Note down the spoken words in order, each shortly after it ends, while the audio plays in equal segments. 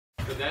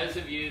those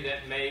of you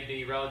that may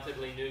be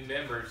relatively new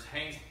members,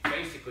 Haynes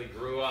basically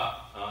grew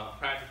up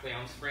practically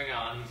on Spring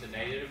Island. He's a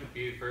native of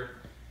Beaufort.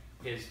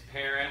 His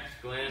parents,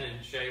 Glenn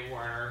and Shay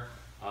Werner,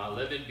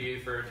 live in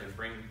Beaufort and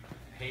bring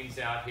Haynes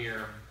out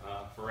here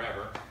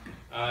forever.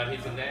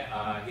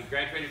 He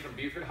graduated from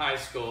Beaufort High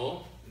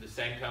School at the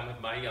same time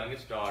with my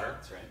youngest daughter.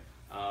 That's right.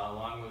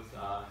 Along with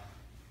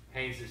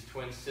Haynes'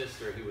 twin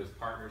sister, who was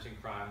partners in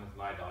crime with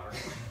my daughter.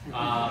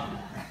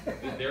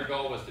 Their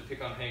goal was to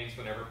pick on Haynes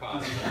whenever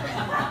possible.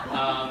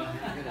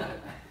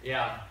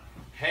 Yeah,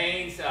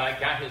 Haynes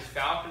got his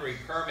falconry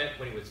permit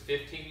when he was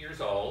 15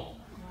 years old,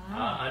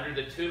 under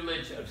the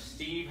tutelage of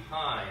Steve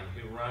Haynes,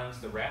 who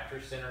runs the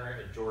Raptor Center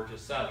at Georgia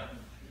Southern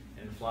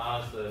and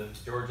flies the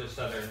Georgia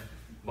Southern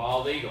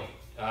Bald Eagle.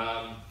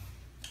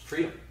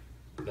 Freedom.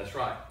 That's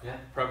right. Yeah.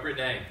 Appropriate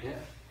name. Yeah.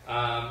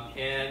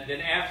 And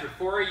then after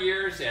 4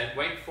 years at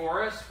Wake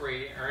Forest, where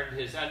he earned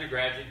his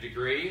undergraduate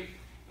degree,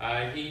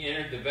 he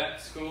entered the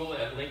vet school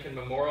at Lincoln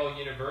Memorial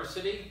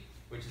University,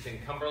 which is in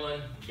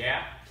Cumberland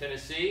Gap,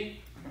 Tennessee,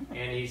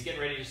 and he's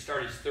getting ready to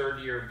start his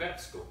 3rd year of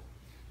vet school.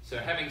 So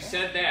having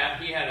said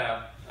that, he had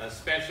a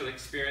special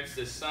experience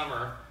this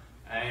summer,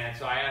 and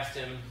so I asked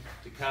him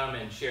to come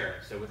and share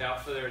it. So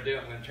without further ado,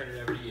 I'm going to turn it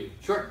over to you.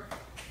 Sure.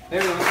 Hey,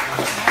 everyone.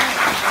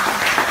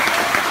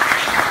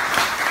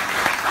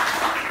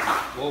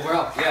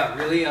 Well, yeah,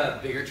 really a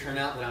bigger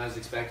turnout than I was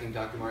expecting.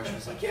 Dr. Marsh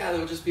was like, yeah,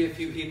 there'll just be a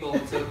few people,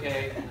 it's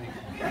okay.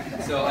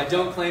 So I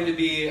don't claim to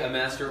be a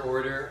master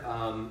orator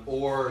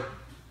or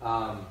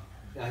a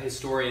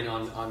historian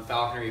on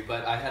falconry,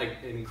 but I had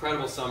an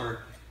incredible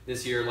summer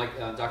this year. Like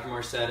Dr.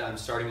 Marsh said, I'm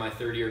starting my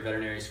 3rd year of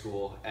veterinary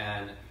school,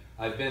 and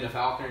I've been a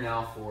falconer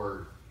now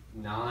for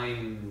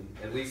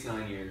at least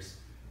 9 years,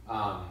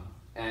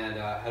 and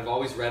have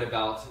always read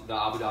about the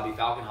Abu Dhabi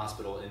Falcon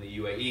Hospital in the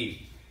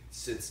UAE.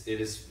 It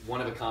is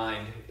one of a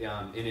kind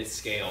in its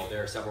scale.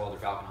 There are several other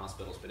falcon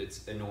hospitals, but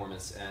it's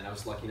enormous. And I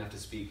was lucky enough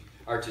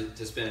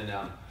to spend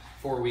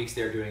 4 weeks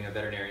there doing a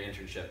veterinary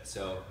internship.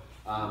 So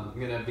I'm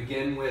going to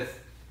begin with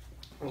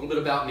a little bit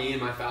about me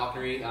and my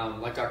falconry.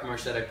 Like Dr.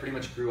 Marsh said, I pretty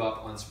much grew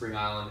up on Spring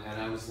Island,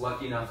 and I was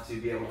lucky enough to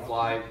be able to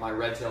fly my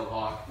red-tailed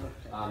hawk.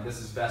 This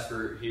is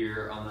Vesper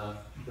here on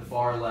the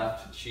far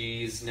left.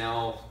 She's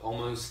now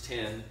almost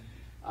 10.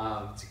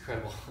 It's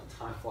incredible.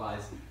 Time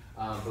flies.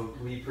 But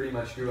we pretty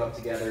much grew up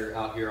together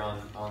out here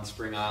on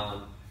Spring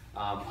Island,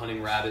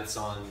 hunting rabbits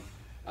on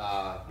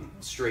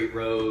Straight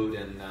Road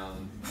and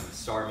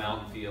Star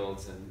Mountain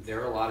Fields, and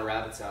there are a lot of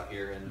rabbits out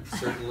here, and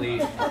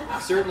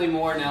certainly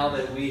more now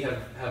that we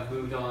have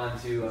moved on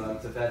to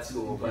vet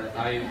school. But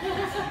I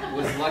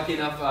was lucky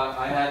enough,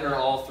 I had her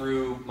all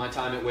through my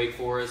time at Wake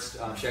Forest.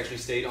 She actually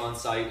stayed on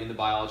site in the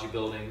biology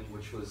building,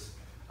 which was,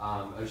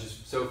 I was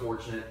just so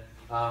fortunate.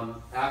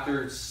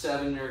 After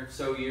 7 or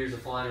so years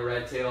of flying a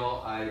red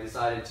tail, I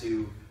decided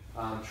to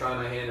try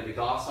my hand at a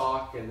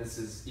goshawk, and this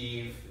is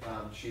Eve.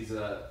 She's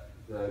the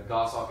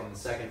goshawk in the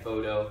second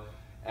photo,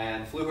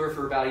 and flew her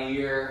for about a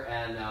year,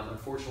 and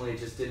unfortunately it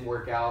just didn't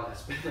work out. I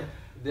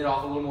bit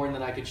off a little more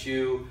than I could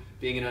chew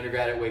being an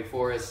undergrad at Wake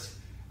Forest.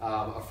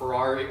 A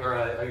Ferrari, or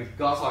a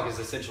goshawk is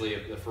essentially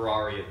the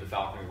Ferrari of the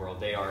falconry world.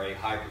 They are a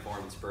high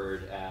performance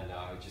bird, and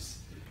I just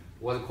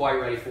wasn't quite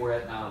ready for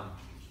it.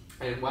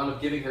 And wound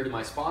up giving her to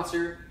my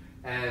sponsor,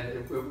 and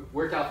it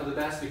worked out for the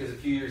best because a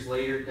few years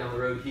later down the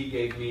road he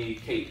gave me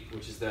Kate,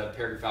 which is the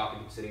peregrine falcon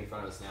sitting in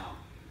front of us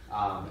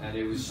now. And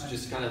it was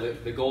just kind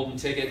of the golden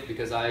ticket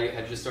because I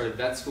had just started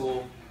vet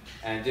school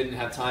and didn't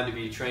have time to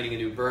be training a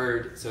new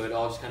bird, so it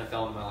all just kind of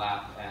fell into my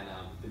lap, and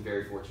been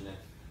very fortunate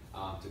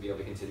to be able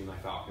to continue my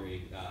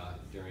falconry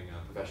during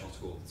professional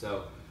school.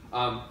 So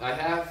I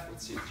have,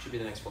 let's see, it should be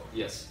the next one.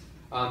 Yes.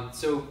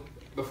 So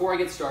before I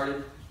get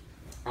started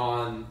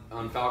on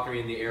falconry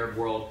in the Arab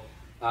world,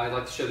 I'd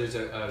like to show there's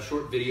a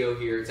short video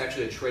here. It's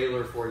actually a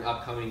trailer for an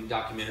upcoming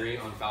documentary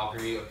on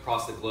falconry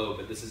across the globe,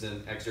 but this is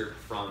an excerpt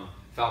from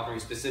falconry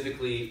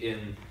specifically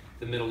in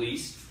the Middle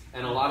East.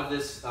 And a lot of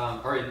this,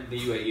 or in the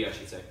UAE I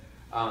should say,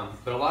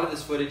 but a lot of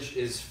this footage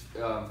is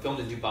filmed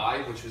in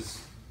Dubai, which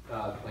was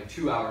like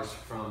 2 hours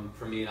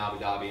from me in Abu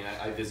Dhabi, and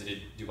I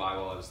visited Dubai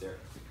while I was there.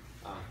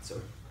 So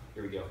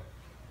here we go.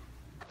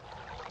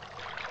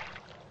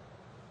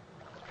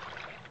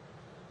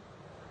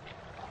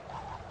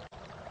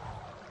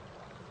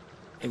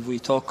 If we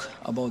talk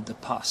about the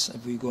past,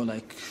 if we go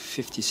like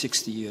 50,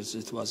 60 years,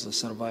 it was a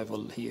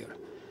survival here.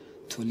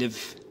 To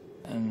live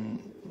in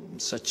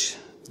such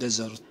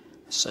desert,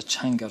 such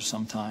hunger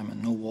sometime,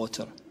 and no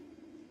water.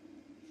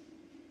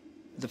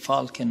 The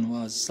falcon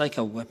was like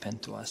a weapon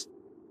to us.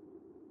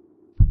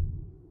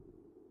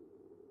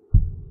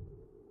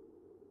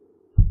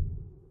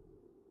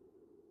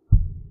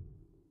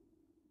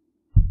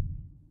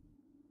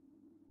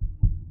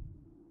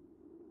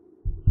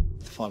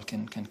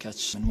 Falcon can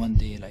catch in one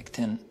day like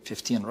 10,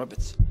 15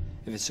 rabbits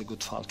if it's a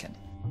good falcon.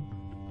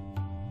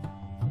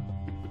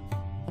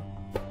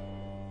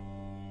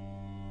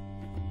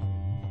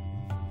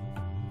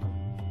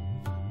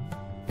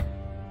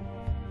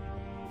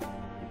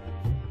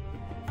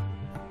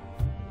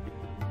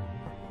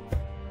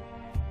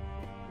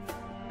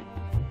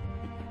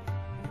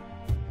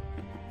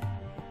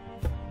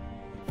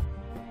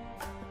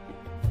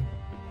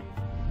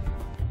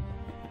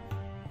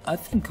 I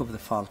think of the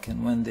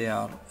falcon when they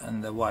are in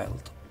the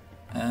wild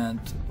and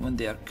when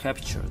they are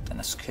captured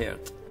and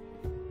scared.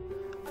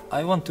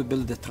 I want to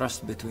build a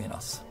trust between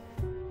us.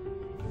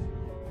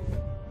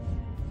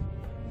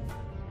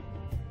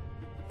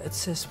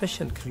 It's a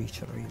special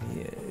creature,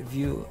 really. If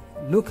you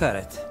look at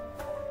it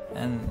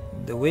and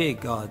the way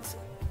God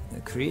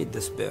created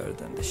this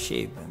bird and the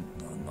shape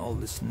and all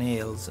these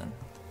nails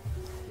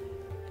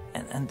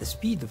and the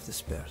speed of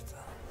this bird.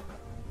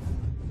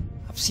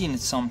 I've seen it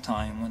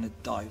sometime when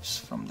it dives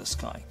from the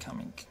sky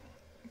coming.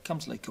 It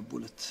comes like a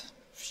bullet,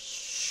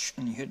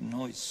 and you hear the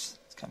noise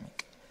coming.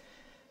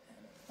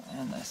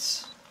 And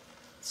it's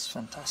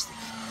fantastic.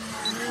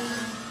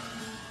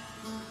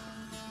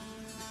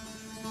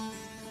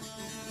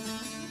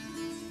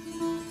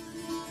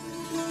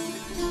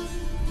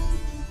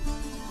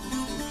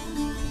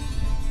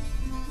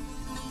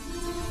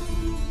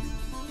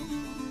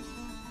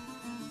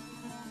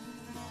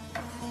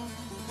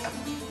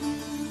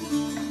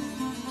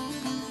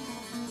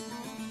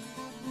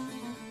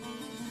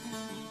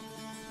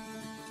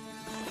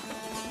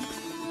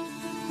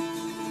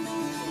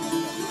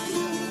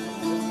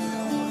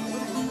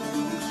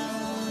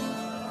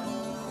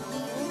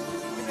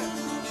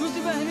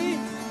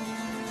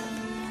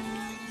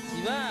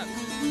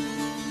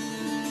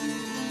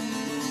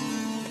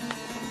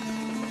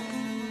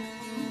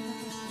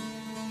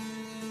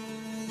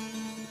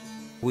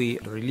 We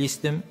release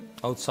them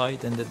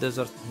outside in the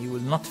desert. He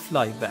will not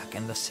fly back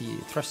unless he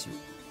trusts you.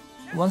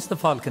 Once the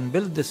falcon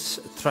builds this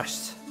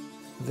trust,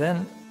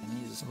 then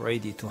he's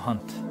ready to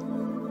hunt.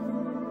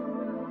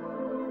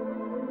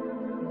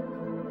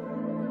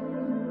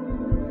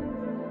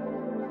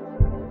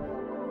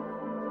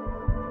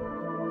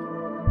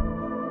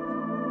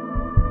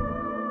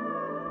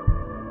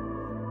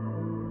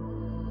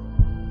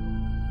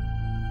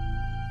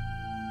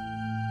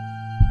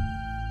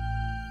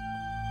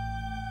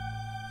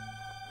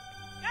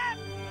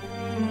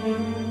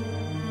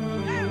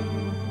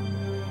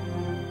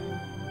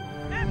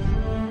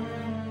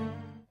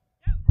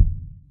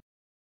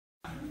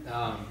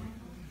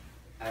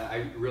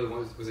 I really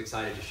was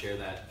excited to share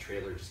that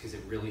trailer just because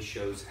it really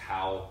shows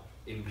how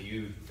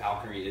imbued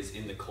falconry is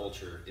in the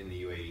culture in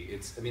the UAE.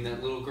 It's, I mean,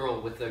 that little girl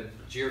with the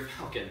gyr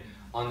falcon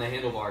on the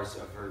handlebars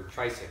of her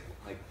tricycle,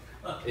 like,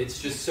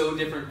 it's just so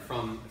different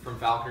from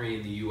falconry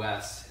in the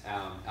US.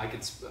 I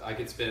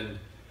could spend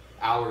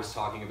hours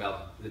talking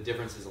about the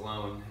differences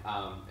alone,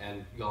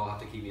 and y'all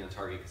have to keep me on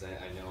target because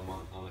I know I'm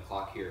on the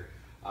clock here.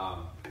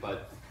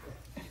 But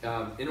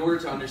in order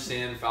to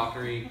understand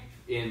falconry,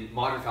 in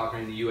modern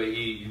falconry in the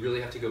UAE, you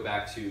really have to go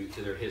back to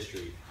their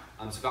history.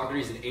 So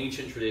falconry is an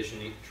ancient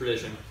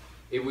tradition.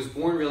 It was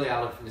born really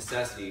out of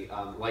necessity.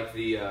 Like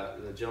the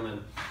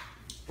gentleman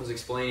was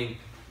explaining,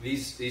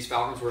 these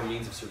falcons were a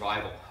means of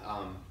survival.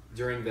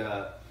 During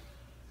the...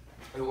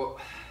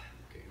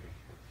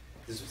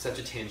 this is such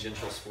a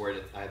tangential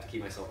sport, I have to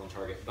keep myself on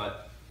target,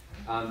 but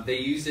they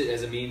used it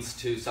as a means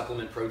to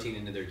supplement protein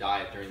into their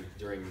diet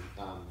during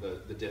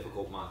the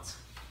difficult months.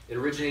 It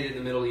originated in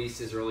the Middle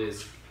East as early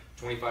as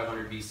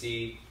 2500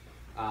 BC,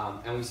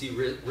 and we see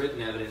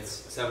written evidence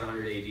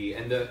 700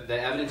 AD. And the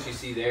evidence you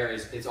see there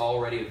is it's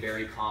already a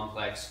very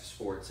complex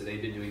sport. So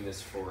they've been doing this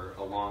for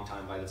a long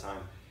time by the time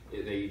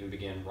they even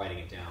began writing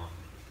it down.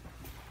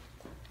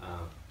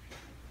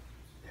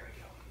 There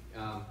we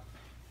go.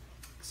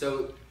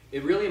 So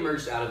it really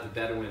emerged out of the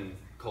Bedouin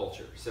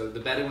culture. So the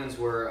Bedouins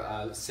were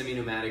a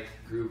semi-nomadic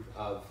group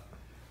of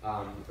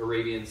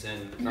Arabians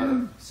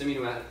and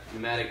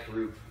semi-nomadic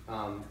group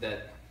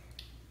that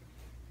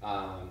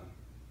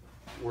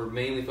were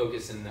mainly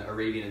focused in the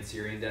Arabian and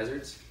Syrian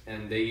deserts,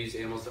 and they used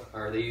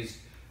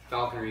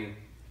falconry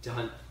to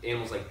hunt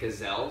animals like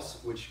gazelles,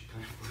 which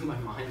kind of blew my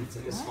mind. It's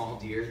like a small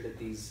deer that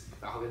these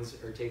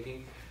falcons are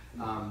taking.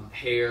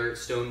 Hare,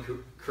 stone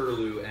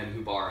curlew, and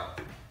hubara.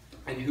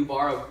 And the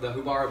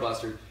hubara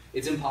buster,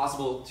 it's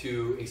impossible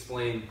to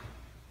explain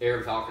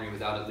Arab falconry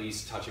without at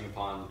least touching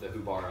upon the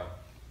hubara.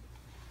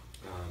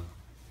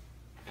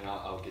 And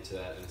I'll get to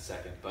that in a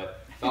second.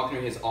 But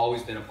falconry has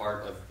always been a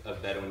part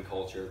of Bedouin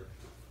culture,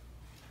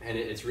 and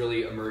it's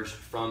really emerged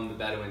from the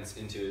Bedouins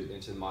into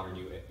the modern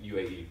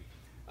UAE.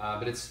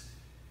 But it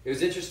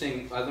was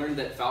interesting. I learned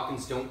that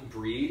falcons don't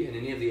breed in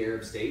any of the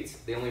Arab states.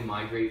 They only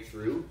migrate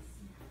through.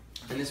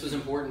 And this was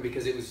important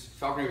because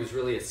falconry was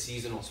really a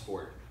seasonal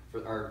sport.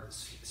 For our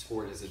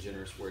sport as a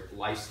gender sport,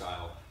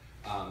 lifestyle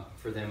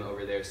for them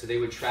over there. So they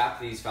would trap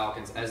these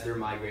falcons as they're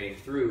migrating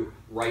through,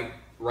 right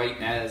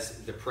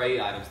as the prey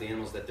items, the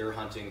animals that they're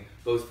hunting,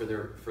 both for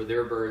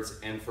their birds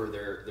and for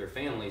their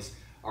families,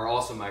 are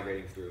also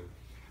migrating through.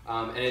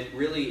 And it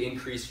really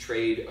increased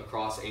trade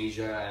across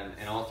Asia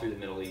and all through the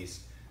Middle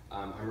East.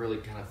 I'm really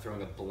kind of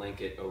throwing a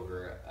blanket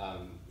over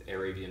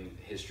Arabian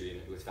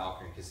history with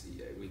falconry because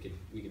we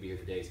could be here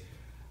for days.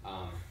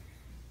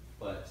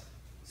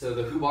 So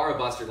the hubara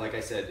buster, like I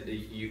said,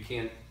 you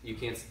can't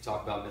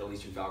talk about Middle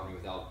Eastern falconry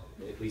without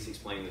at least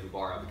explaining the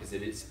hubara, because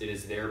it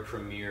is their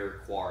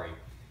premier quarry.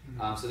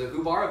 So the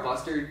hubara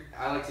buster,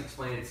 I like to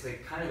explain, it's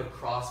like kind of a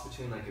cross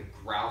between like a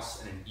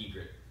grouse and an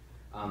egret.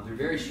 They're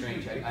very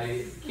strange.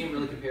 I can't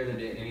really compare them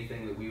to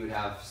anything that we would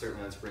have,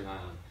 certainly on Spring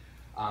Island.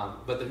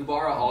 But the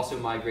Hubara also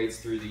migrates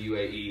through the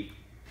UAE,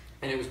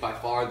 and it was by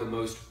far the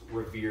most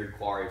revered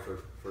quarry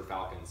for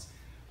falcons.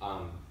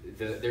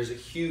 There's a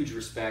huge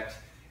respect,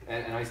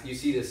 and you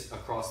see this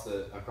across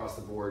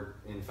the board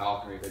in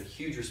falconry, but a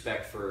huge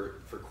respect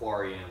for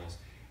quarry animals.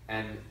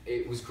 And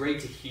it was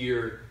great to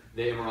hear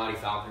the Emirati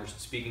falconers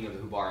speaking of the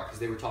Hubara, because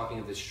they were talking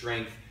of the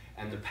strength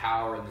and the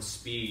power and the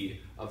speed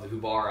of the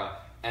Hubara.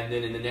 And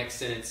then in the next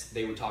sentence,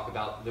 they would talk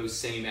about those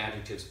same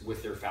adjectives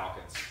with their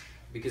falcons,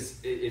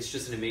 because it's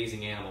just an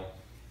amazing animal.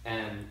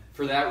 And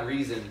for that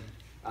reason,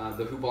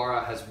 the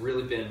Hubara has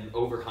really been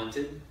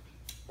overhunted,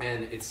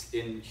 and it's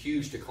in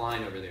huge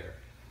decline over there.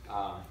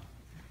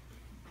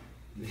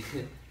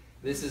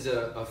 This is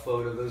a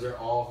photo. Those are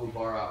all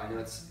Hubara. I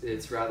know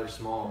it's rather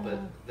small, but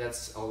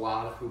that's a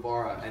lot of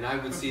Hubara. And I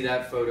would see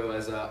that photo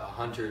as a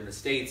hunter in the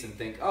States and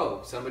think,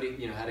 oh, somebody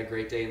had a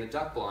great day in the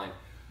duck blind.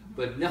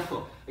 But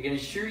no, I can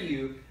assure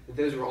you that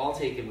those were all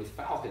taken with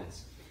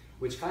falcons,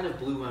 which kind of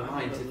blew my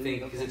mind to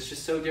think, because it's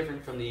just so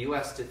different from the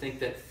U.S. to think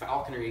that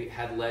falconry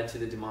had led to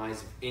the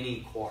demise of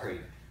any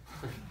quarry.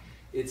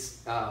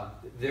 It's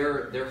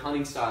their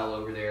hunting style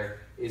over there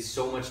is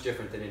so much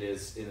different than it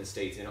is in the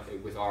States,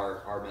 with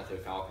our method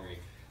of falconry.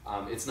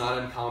 It's not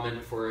uncommon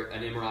for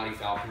an Emirati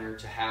falconer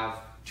to have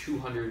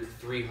 200,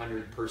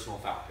 300 personal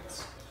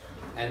falcons.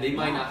 And they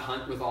might not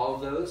hunt with all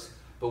of those,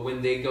 but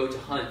when they go to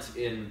hunt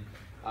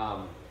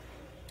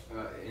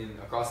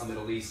across the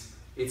Middle East,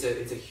 it's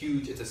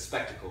a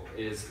spectacle.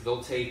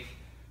 They'll take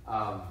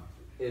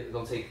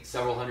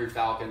several hundred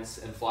falcons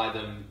and fly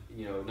them,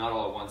 not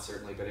all at once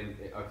certainly, but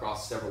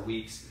across several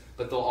weeks.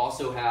 But they'll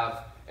also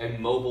have a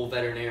mobile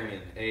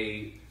veterinarian,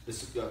 a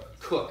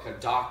cook, a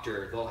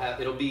doctor.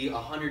 It'll be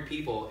 100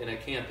 people in a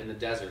camp in the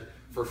desert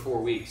for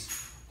 4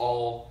 weeks,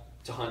 all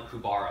to hunt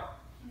Hubara.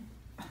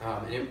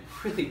 And it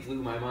really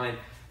blew my mind.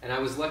 And I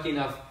was lucky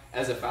enough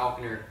as a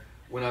falconer,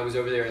 when I was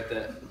over there at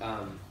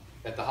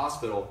the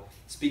hospital,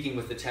 speaking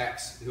with the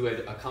techs who had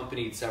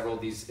accompanied several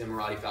of these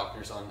Emirati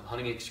falconers on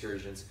hunting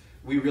excursions,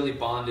 we really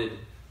bonded.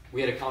 We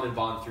had a common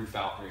bond through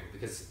falconry,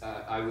 because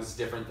I was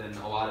different than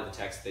a lot of the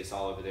techs they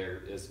saw over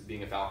there. As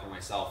being a falconer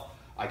myself,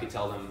 I could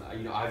tell them,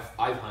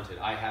 I've hunted,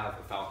 I have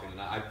a falcon,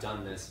 and I've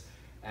done this.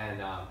 And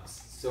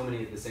so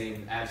many of the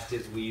same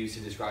adjectives we use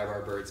to describe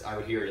our birds, I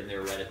would hear it in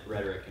their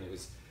rhetoric, and it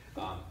was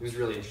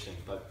really interesting.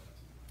 But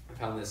I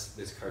found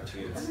this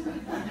cartoon. It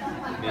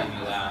made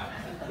me laugh.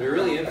 But it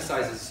really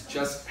emphasizes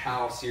just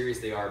how serious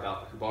they are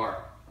about the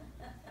Hubara.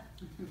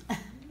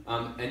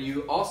 And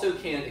you also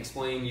can't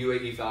explain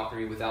UAE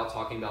falconry without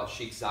talking about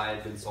Sheikh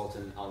Zayed bin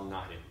Sultan Al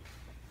Nahyan.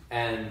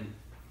 And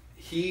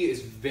he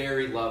is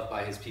very loved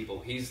by his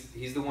people.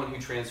 He's the one who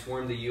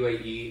transformed the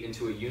UAE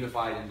into a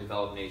unified and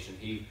developed nation.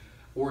 He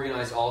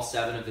organized all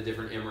 7 of the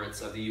different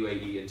emirates of the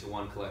UAE into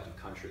one collective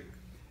country.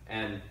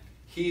 And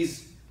he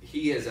is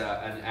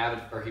an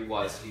avid, or he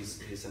was,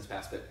 he's since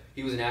passed, but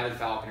he was an avid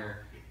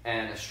falconer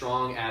and a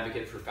strong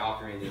advocate for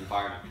falconry and the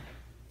environment,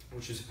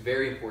 which is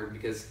very important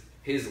because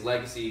his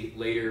legacy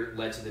later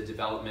led to the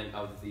development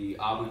of the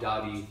Abu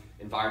Dhabi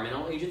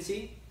Environmental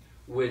Agency,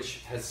 which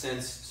has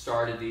since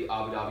started the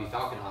Abu Dhabi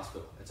Falcon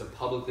Hospital. It's a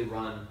publicly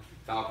run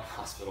falcon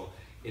hospital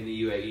in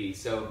the UAE.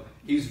 So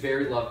he was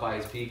very loved by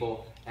his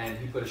people, and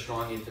he put a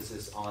strong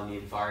emphasis on the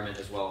environment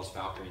as well as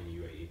falconry in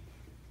the UAE.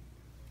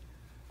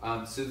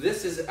 So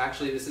this is an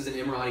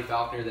Emirati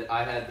falconer that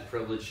I had the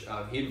privilege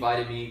of. He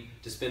invited me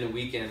to spend a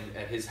weekend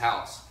at his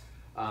house.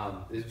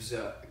 It was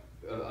an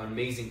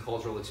amazing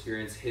cultural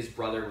experience. His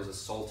brother was a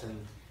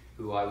sultan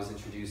who I was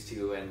introduced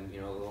to, and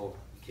a little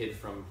kid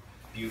from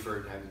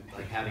Beaufort,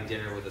 like having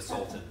dinner with a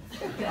sultan,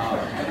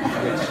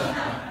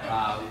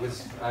 which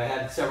I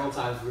had several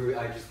times.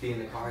 I'd just be in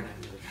the car and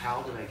I'd be like,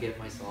 how did I get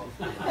myself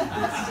in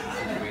this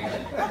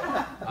situation?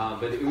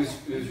 But it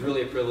was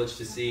really a privilege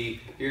to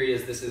see. Here he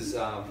is. This is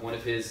one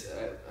of his,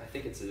 I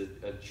think it's a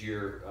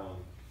Gyr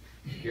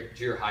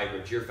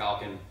hybrid, Gyr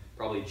falcon,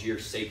 probably Gyr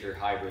Saker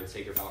hybrid,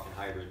 Saker falcon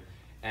hybrid.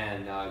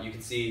 And you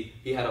can see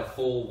he had a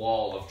full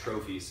wall of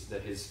trophies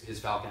that his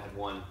falcon had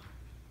won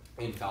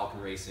in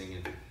falcon racing.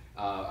 And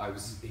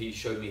he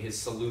showed me his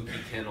Saluki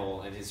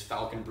kennel and his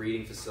falcon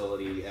breeding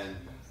facility, and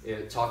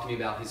it talked to me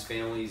about his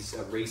family's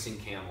racing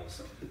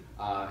camels.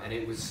 And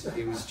it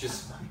was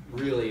just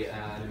really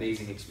an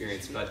amazing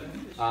experience. But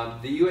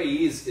the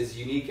UAE is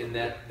unique in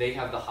that they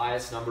have the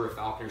highest number of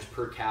falconers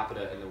per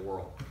capita in the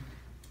world,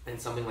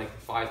 and something like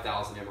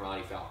 5,000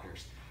 Emirati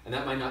falconers. And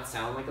that might not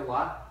sound like a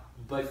lot,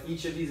 but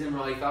each of these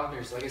Emirati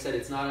falconers, like I said,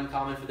 it's not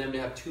uncommon for them to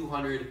have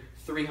 200,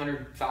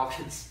 300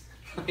 falcons.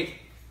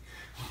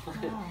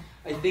 Wow.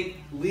 I think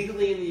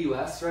legally in the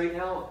U.S. right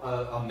now,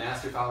 a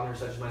master falconer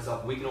such as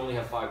myself, we can only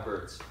have 5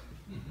 birds.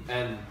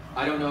 And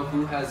I don't know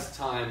who has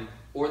time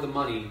or the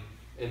money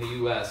in the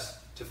U.S.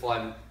 to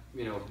fly,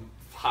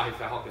 5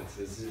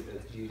 falcons.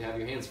 You'd have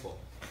your hands full.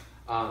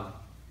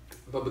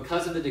 But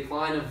because of the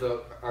decline of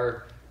the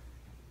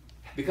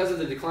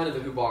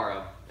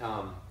Hubara,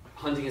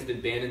 hunting has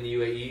been banned in the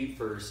UAE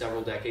for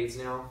several decades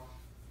now,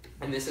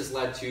 and this has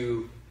led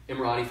to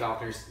Emirati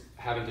falconers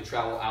having to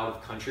travel out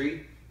of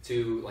country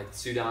to like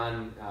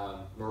Sudan,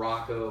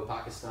 Morocco,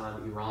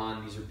 Pakistan,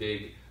 Iran. These are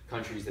big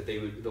countries that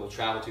they'll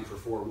travel to for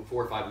 4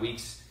 or 5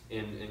 weeks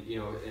in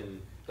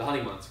the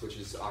hunting months, which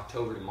is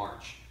October to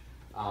March,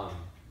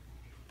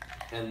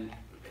 and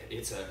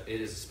it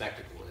is a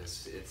spectacle.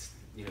 It's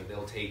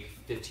they'll take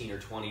 15 or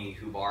 20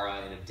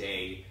 hubara in a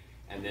day,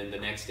 and then the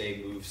next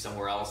day move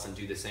somewhere else and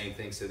do the same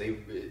thing. So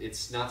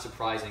it's not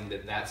surprising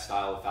that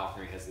style of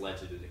falconry has led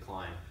to the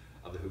decline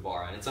of the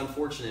hubara, and it's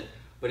unfortunate,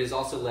 but it's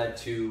also led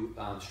to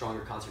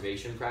stronger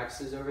conservation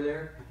practices over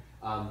there.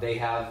 They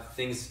have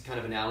things kind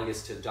of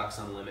analogous to Ducks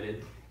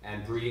Unlimited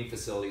and breeding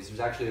facilities. There's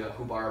actually a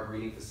hubara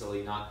breeding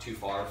facility not too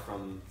far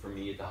from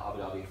me at the Abu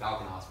Dhabi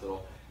Falcon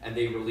Hospital, and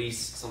they release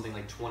something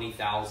like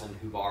 20,000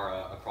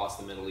 hubara across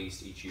the Middle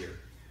East each year,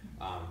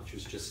 which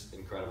was just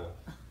incredible.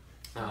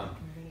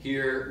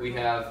 Here we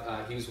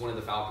have, he was one of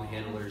the falcon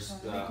handlers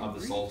of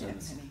the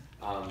Sultans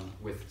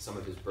with some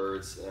of his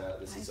birds.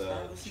 This is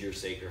a Gyr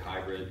Saker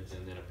hybrid,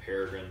 and then a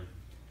peregrine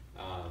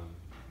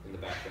in the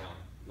background,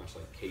 much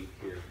like Kate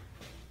here.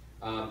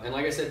 And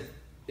like I said,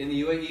 in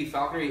the UAE,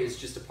 falconry is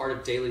just a part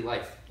of daily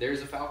life.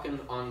 There's a falcon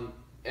on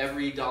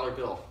every dollar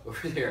bill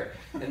over there,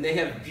 and they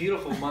have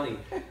beautiful money.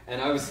 And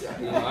I was,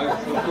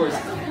 of course,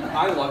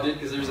 I loved it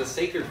because there's a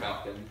Saker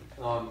falcon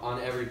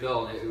on every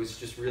bill, and it was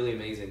just really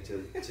amazing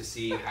to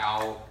see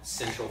how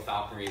central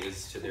falconry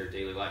is to their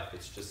daily life.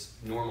 It's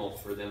just normal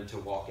for them to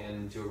walk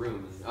into a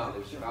room and, oh,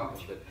 there's a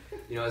falcon. But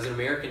as an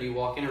American, you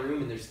walk in a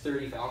room and there's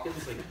 30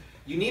 falcons. Like,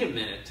 you need a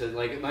minute to,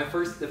 like,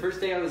 the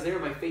first day I was there,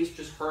 my face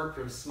just hurt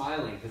from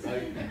smiling because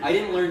I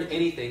didn't learn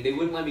anything. They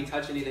wouldn't let me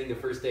touch anything the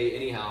first day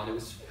anyhow, and it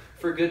was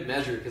for good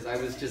measure because I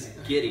was just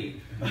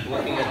giddy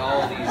looking at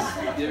all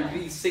there'd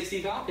be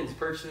 60 falcons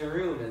perched in a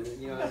room, and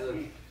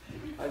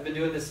I've been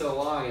doing this so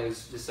long, it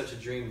was just such a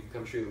dream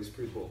come true. It was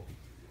pretty cool.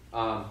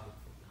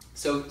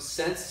 So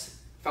since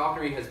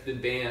falconry has been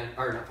banned,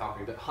 or not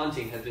falconry, but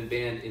hunting has been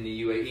banned in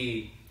the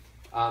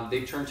UAE,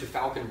 they've turned to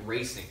falcon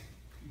racing.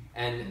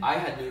 And I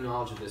had no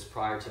knowledge of this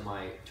prior to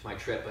my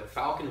trip, but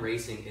falcon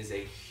racing is a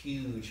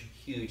huge,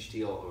 huge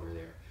deal over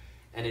there.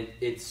 And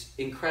it's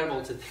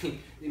incredible to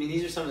think,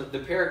 these are some of the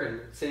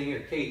peregrine sitting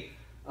here, Kate.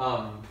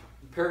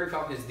 Peregrine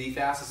falcon is the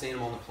fastest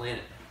animal on the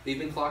planet. They've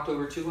been clocked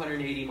over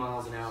 280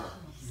 miles an hour.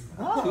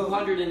 Oh.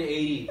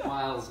 280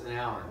 miles an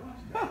hour.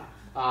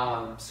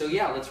 So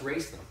yeah, let's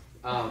race them.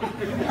 I've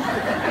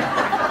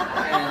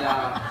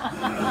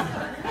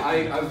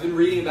been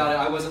reading about it.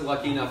 I wasn't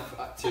lucky enough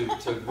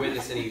to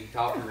witness any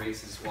falcon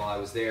races while I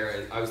was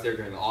there. I was there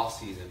during the off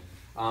season.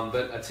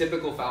 But a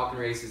typical falcon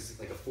race is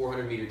like a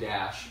 400-meter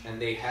dash,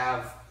 and they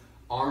have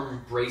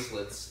arm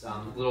bracelets,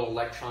 little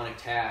electronic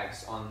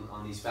tags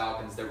on these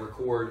falcons that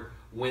record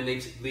when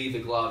they leave the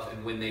glove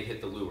and when they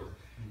hit the lure.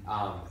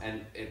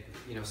 And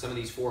some of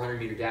these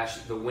 400-meter dash,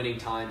 the winning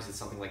times is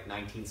something like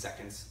 19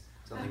 seconds,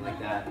 something like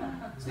that.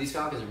 So these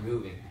falcons are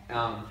moving,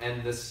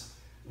 and this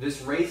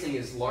racing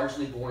is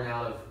largely born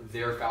out of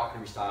their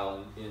falconry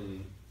style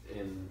in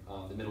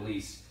the Middle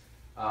East.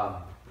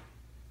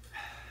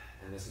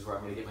 And this is where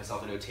I'm going to get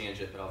myself into a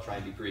tangent, but I'll try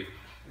and be brief.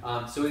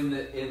 So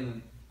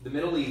in the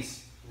Middle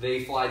East,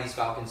 they fly these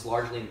falcons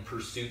largely in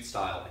pursuit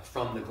style, like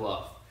from the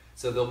glove.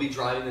 So they'll be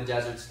driving the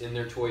deserts in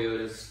their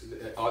Toyotas.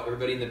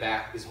 Everybody in the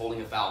back is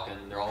holding a falcon.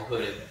 They're all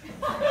hooded.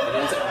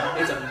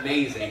 And it's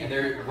amazing. And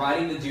they're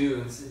riding the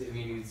dunes.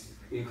 These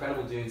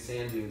incredible dunes,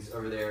 sand dunes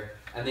over there.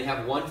 And they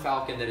have one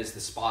falcon that is the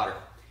spotter.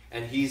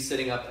 And he's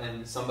sitting up,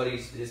 and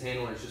his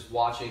handler is just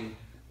watching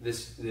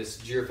this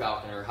Gyr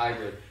falcon or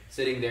hybrid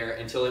sitting there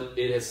until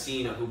it has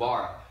seen a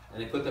hubara.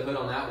 And they put the hood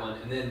on that one,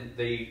 and then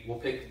they will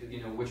pick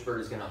which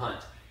bird is going to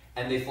hunt.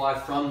 And they fly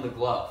from the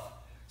glove.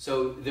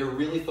 So they're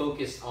really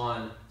focused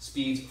on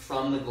speeds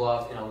from the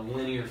glove in a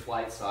linear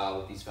flight style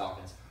with these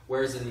falcons.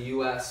 Whereas in the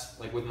US,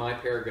 like with my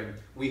peregrine,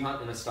 we hunt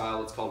in a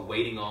style that's called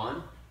waiting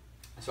on.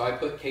 So I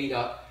put Kate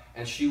up,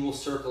 and she will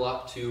circle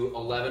up to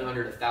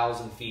 1,100,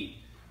 1,000 feet.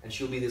 And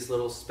she'll be this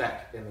little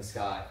speck in the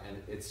sky,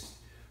 and it's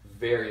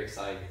very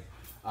exciting.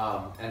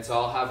 And so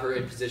I'll have her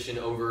in position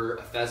over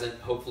a pheasant,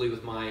 hopefully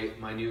with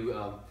my new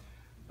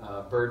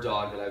bird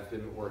dog that I've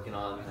been working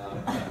on.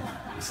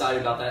 I'm excited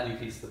about that new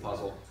piece of the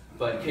puzzle.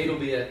 But Kate will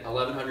be at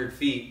 1,100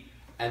 feet,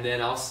 and then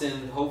I'll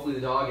send hopefully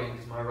the dog in,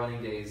 because my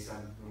running days,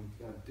 I'm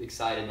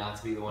excited not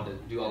to be the one to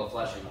do all the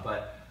flushing,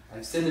 but I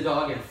send the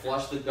dog in,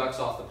 flush the ducks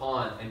off the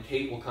pond, and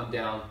Kate will come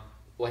down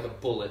like a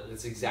bullet.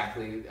 That's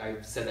exactly,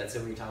 I've said that so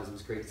many times, it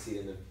was great to see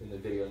it in the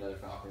video, another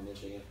falconer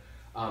mentioning it.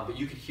 But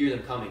you could hear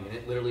them coming, and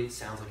it literally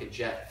sounds like a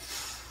jet.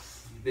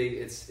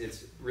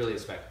 It's really a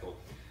spectacle.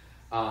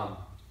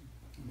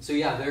 So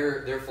yeah,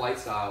 their flight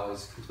style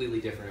is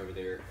completely different over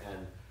there,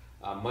 and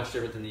much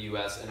different than the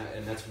U.S.,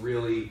 and that's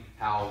really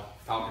how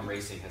falcon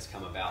racing has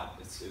come about.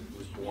 It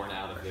was born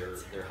out of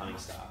their hunting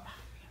style.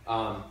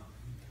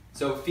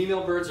 So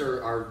female birds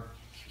are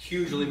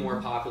hugely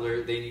more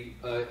popular.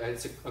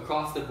 It's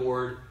across the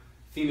board.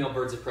 Female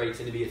birds of prey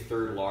tend to be a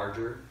third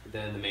larger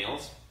than the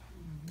males,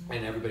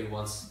 and everybody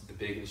wants the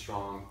big and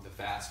strong, the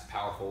fast,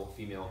 powerful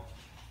female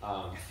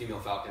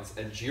falcons.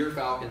 And Gyr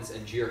falcons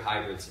and Gyr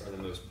hybrids are the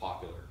most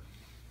popular.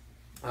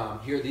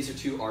 Here, these are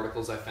two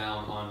articles I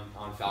found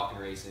on falcon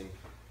racing.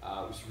 It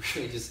was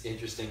really just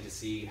interesting to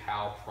see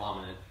how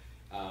prominent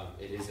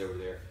it is over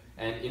there.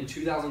 And in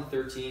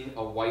 2013,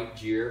 a white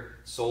gyr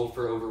sold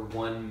for over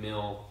 1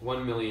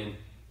 million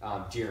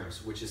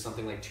dirhams, which is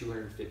something like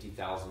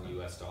 250,000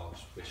 US dollars,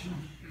 which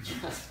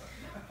just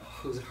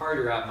was hard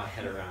to wrap my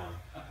head around.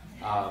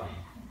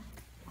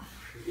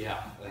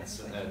 Yeah, that's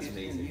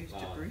amazing.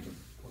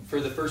 For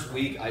the first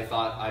week, I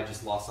thought I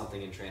just lost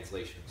something in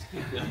translations.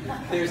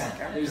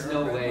 There's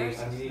no way.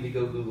 I need to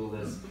go Google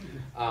this.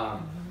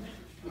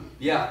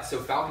 Yeah, so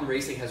falcon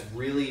racing has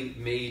really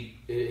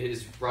it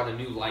has brought a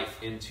new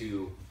life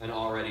into an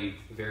already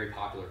very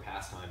popular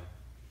pastime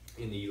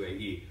in the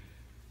UAE.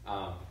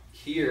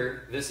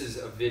 Here, this is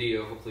a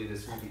video. Hopefully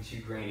this won't be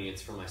too grainy.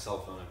 It's from my cell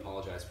phone. I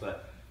apologize.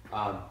 But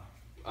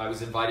I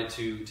was invited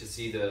to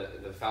see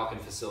the falcon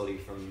facility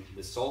from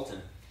the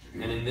Sultan.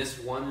 And in this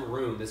one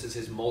room, this is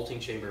his molting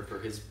chamber for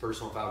his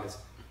personal falcons.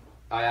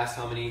 I asked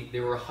how many.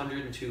 There were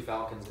 102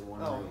 falcons in one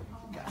room.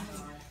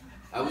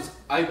 I'm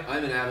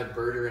an avid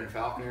birder and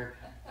falconer.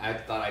 I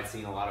thought I'd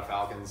seen a lot of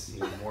falcons,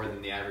 more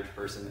than the average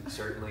person,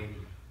 certainly.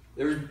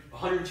 There was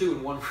 102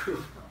 in one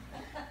room.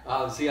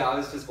 So yeah, I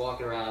was just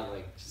walking around,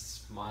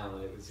 just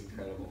smiling. It was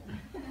incredible.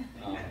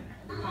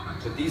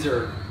 But these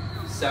are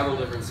several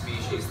different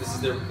species. This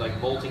is their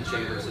molting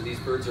chamber. So these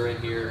birds are in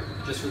here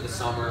just for the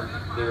summer.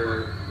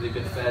 They've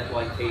been fed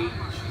like Kate.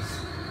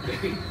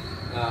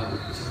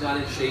 She's not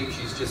in shape.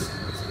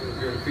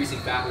 We're increasing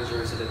fat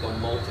reserves so that they'll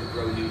molt and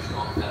grow new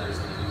strong feathers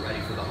and they'll be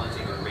ready for the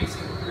hunting or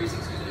racing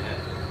season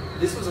ahead.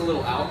 This was a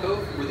little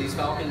alcove where these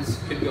falcons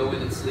could go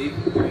in and sleep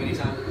during any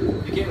time.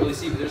 You can't really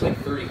see, but there's like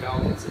 30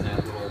 falcons in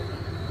that little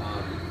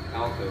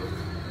alcove.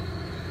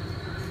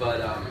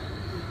 But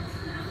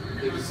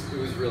it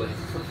was really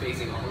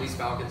amazing. All these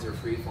falcons are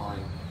free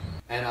flying,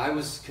 and I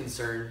was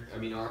concerned. I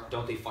mean,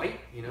 don't they fight?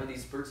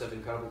 These birds have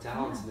incredible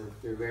talents, and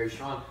they're very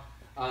strong.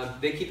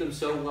 They keep them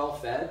so well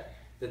fed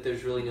that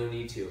there's really no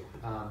need to.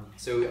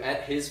 So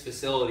at his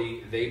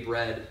facility, they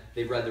bred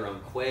their own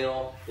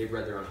quail, they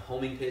bred their own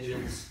homing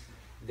pigeons.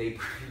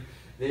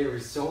 There were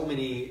so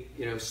many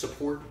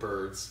support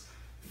birds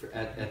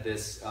at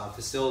this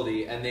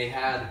facility, and they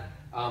had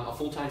a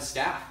full-time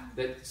staff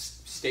that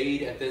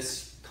stayed at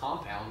this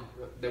compound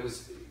that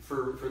was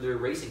for their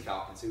racing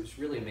falcons. It was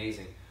really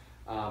amazing.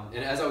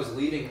 And as I was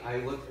leaving, I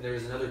looked, and there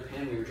was another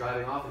pen. We were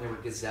driving off, and there were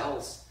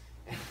gazelles.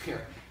 And I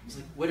was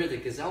like, what are the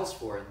gazelles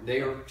for? And they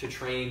are to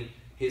train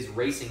his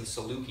racing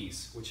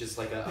salukis, which is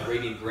like a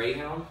Arabian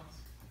greyhound.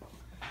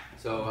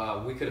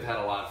 So we could have had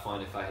a lot of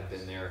fun if I had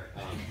been there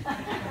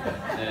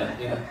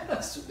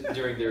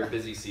during their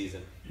busy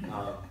season.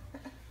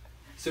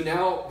 So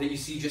now that you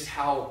see just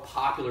how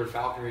popular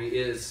falconry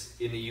is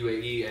in the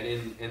UAE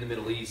and in the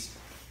Middle East,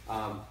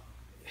 I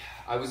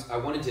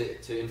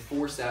wanted to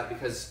enforce that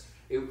because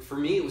for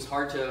me it was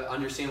hard to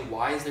understand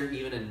why is there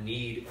even a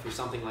need for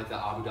something like the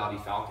Abu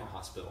Dhabi Falcon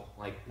Hospital.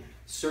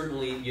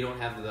 Certainly you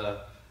don't have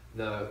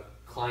the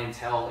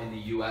clientele in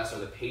the U.S. or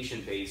the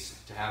patient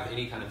base to have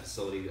any kind of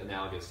facility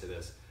analogous to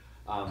this.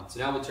 So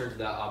now we'll turn to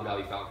the Abu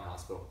Dhabi Falcon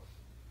Hospital.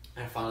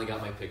 And I finally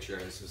got my picture,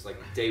 and this was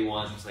day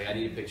one. It was I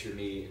need a picture of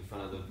me in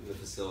front of the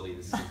facility.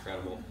 This is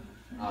incredible.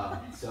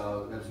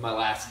 So that was my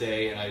last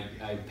day, and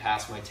I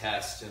passed my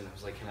test, and I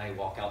was like, can I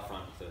walk out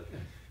front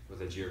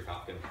with a gyr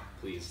falcon,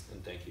 please,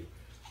 and thank you.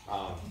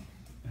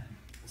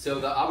 So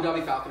the Abu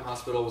Dhabi Falcon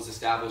Hospital was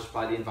established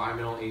by the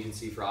Environmental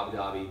Agency for Abu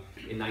Dhabi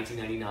in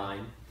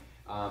 1999.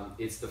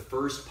 It's the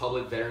first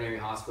public veterinary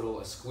hospital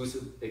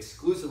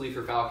exclusively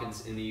for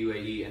falcons in the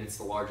UAE, and it's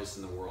the largest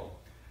in the world.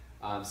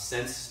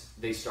 Since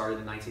they started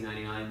in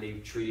 1999,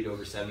 they've treated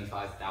over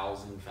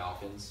 75,000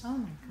 falcons, oh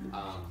my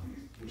gosh.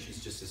 Which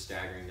is just a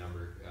staggering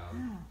number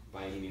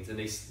by any means. And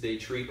they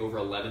treat over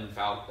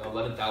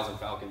 11,000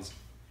 falcons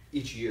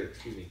each year.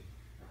 Excuse me.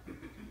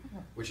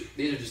 Which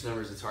these are just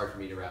numbers it's hard for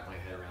me to wrap my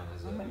head around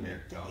as a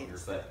falconer.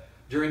 But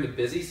during the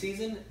busy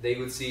season, they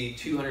would see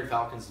 200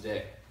 falcons a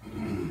day,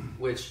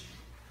 which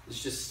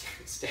is just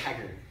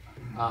staggering.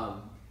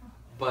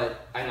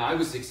 And I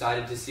was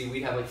excited to see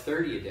we'd have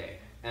 30 a day.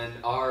 And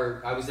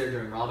I was there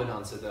during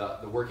Ramadan, so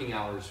the working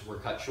hours were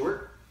cut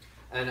short.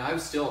 And I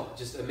was still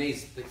just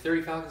amazed.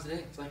 30 falcons a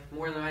day. It's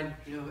more than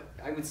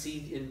I would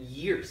see in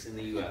years in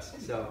the U.S.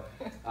 So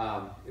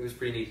it was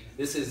pretty neat.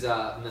 This is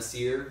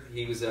Nasir.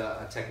 He was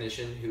a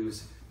technician who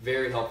was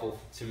very helpful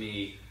to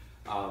me.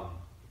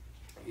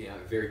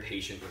 Very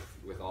patient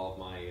with all of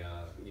my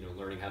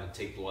learning how to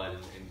take blood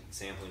and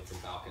sampling from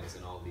falcons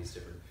and all of these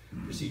different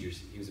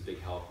procedures. He was a big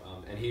help.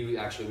 And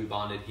we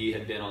bonded. He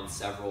had been on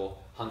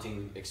several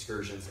hunting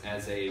excursions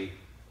as a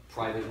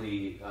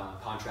privately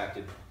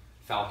contracted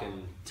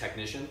falcon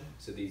technician.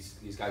 So these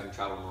guys would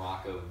travel to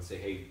Morocco and say,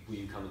 hey, will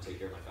you come and take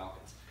care of my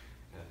falcons?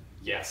 And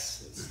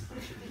yes,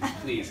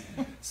 please.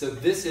 So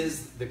this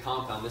is the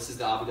compound. This is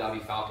the Abu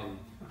Dhabi Falcon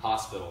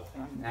Hospital.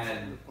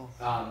 And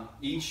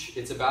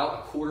it's about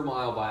a quarter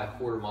mile by a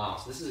quarter mile.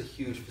 So this is a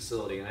huge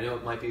facility. And I know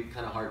it might be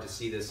kind of hard to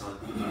see this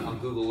on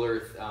Google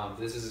Earth.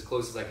 This is as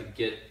close as I could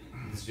get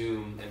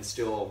Zoom and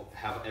still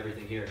have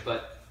everything here.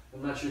 But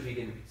I'm not sure if you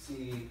can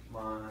see my,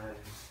 I'm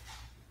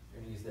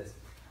going to use this.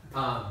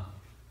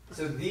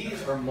 So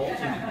these are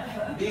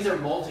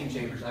molting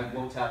chambers. I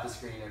won't tap the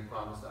screen, I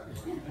promise, Dr.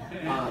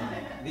 Martin.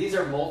 These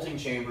are molting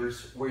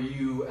chambers where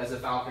you, as a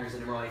falconer, as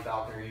an Emirati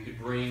falconer, you could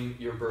bring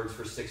your birds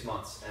for 6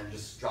 months and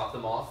just drop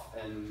them off,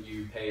 and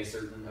you pay a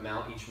certain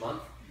amount each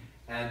month,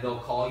 and they'll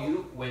call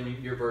you when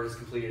your bird is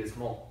completed its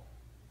molt.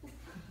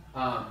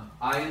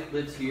 I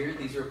lived here.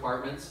 These are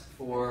apartments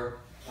for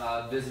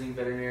visiting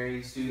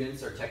veterinary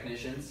students or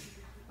technicians.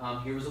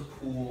 Here was a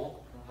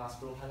pool. The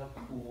hospital had a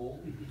pool.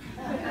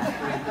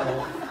 Pretty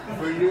cool.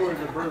 For you and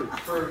the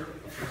bird.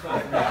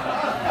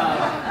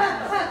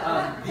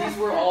 These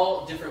were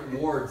all different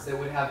wards that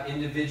would have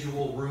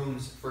individual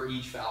rooms for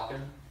each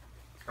falcon.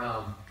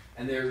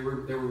 And there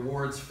were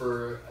wards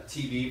for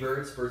TB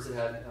birds that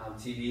had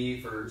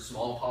TB, for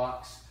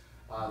smallpox.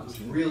 It was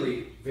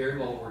really very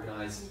well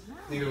organized,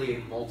 clearly a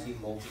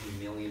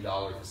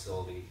multi-million-dollar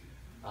facility.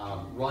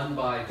 Run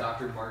by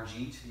Dr.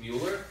 Margit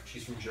Mueller.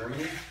 She's from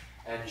Germany,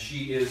 and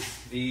she is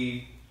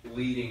the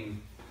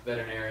leading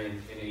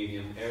veterinarian in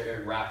avian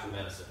and raptor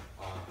medicine.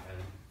 And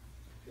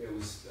it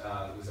was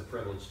a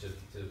privilege to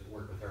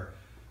work with her.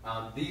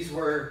 These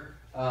were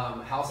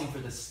housing for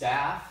the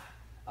staff.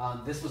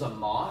 This was a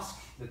mosque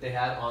that they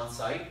had on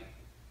site.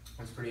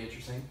 That's pretty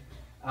interesting.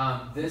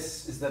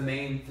 This is the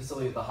main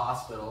facility of the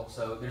hospital.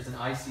 So there's an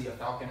IC, a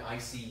Falcon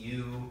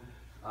ICU.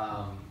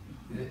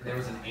 There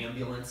was an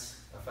ambulance,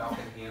 a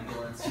Falcon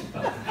ambulance.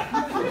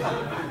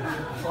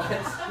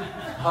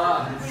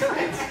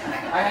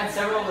 I had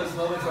several of those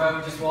moments where I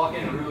would just walk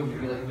in a room and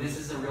be like, "This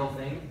is a real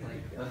thing."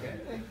 Like, okay.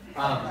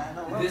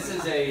 This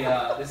is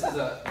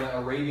the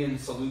Arabian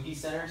Saluki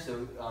Center.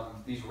 So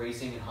these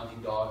racing and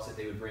hunting dogs that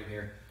they would bring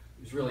here.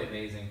 It was really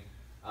amazing.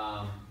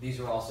 These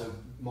were also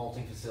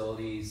molting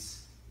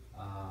facilities.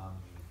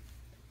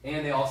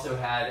 And they also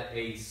had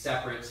a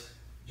separate,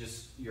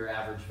 just your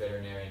average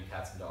veterinarian,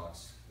 cats and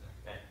dogs.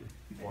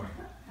 Boring.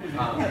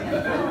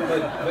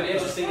 But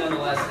interesting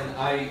nonetheless, and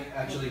I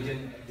actually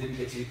didn't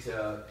get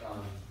to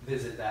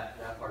visit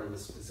that part of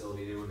this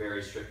facility. They were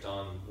very strict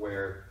on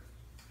where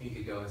you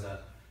could go as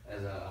a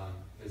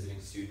visiting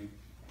student.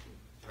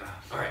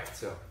 All right,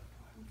 so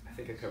I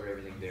think I covered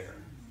everything there.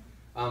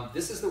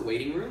 This is the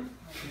waiting room,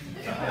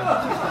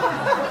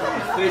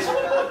 which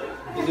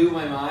blew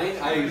my mind.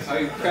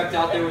 I crept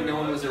out there when no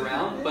one was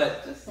around,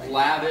 but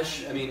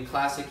lavish. I mean,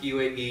 classic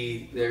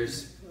UAE.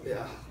 There's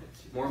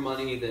more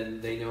money than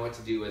they know what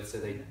to do with, so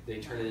they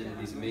turn it into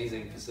these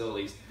amazing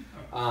facilities.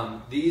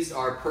 These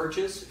are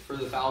perches for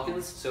the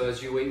falcons. So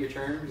as you wait your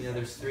turn,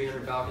 there's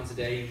 300 falcons a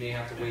day. You may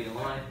have to wait in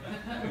line.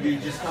 You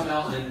just come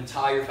out and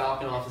tie your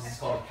falcon off. This is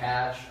called a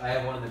catch. I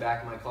have one in the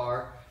back of my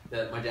car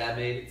that my dad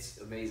made. It's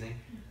amazing.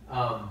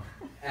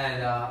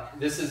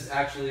 This is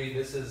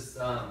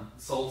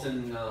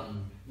Sultan.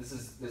 This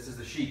is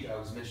the sheik I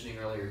was mentioning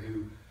earlier,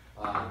 who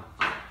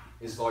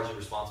is largely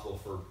responsible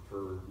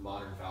for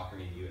modern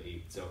falconry in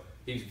UAE. So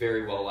he's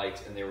very well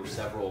liked, and there were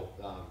several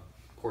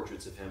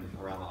portraits of him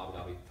around the Abu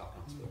Dhabi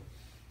Falcon Hospital.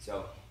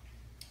 So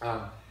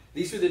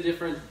these were the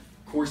different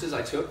courses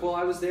I took while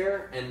I was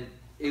there, and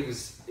it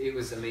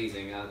was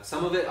amazing.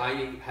 Some of it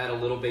I had a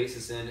little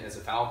basis in as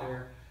a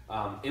falconer.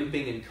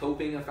 Imping and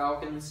coping of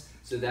falcons,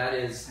 so that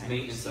is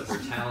maintenance of their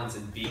talons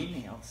and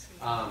beak.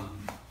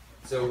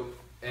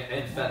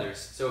 And feathers.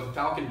 So if a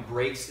falcon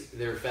breaks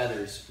their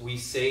feathers, we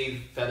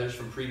save feathers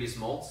from previous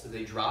molts that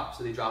they drop.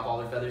 So they drop all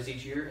their feathers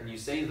each year, and you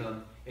save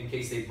them in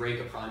case they break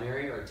a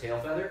primary or a tail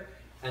feather.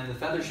 And the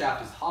feather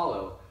shaft is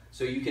hollow,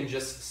 so you can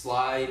just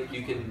slide.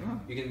 You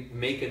can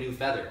make a new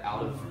feather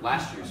out of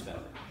last year's feather.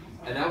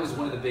 And that was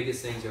one of the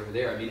biggest things over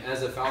there. I mean,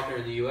 as a falconer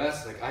in the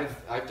U.S., like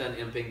I've done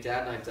imping,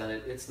 Dad and I've done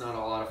it. It's not a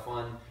lot of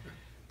fun,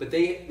 but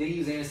they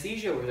use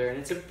anesthesia over there, and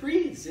it's a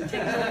breeze. It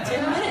takes like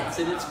 10 minutes,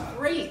 and it's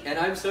great. And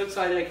I'm so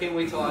excited. I can't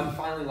wait till I'm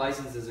finally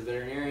licensed as a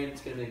veterinarian. It's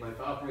going to make my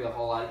falconry a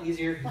whole lot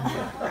easier.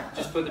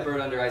 Just put the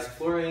bird under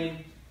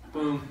isoflurane,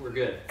 boom, we're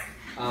good.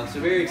 So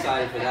very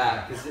excited for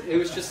that, because it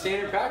was just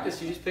standard practice.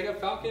 You just pick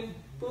up falcon,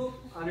 boom,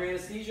 under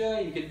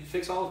anesthesia. You can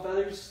fix all the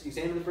feathers,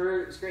 examine the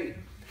bird. It's great.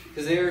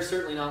 Because they are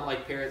certainly not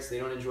like parrots. They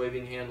don't enjoy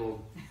being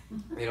handled.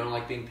 They don't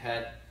like being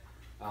pet.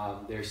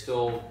 They're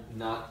still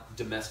not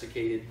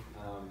domesticated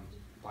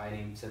by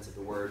any sense of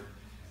the word.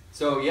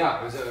 So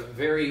yeah, it was a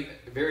very,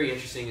 very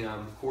interesting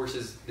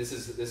courses. This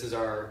is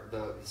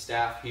the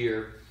staff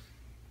here.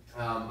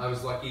 I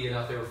was lucky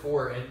enough. There were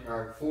four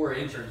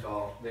interns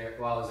while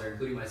I was there,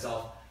 including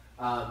myself.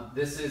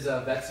 This is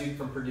a vet student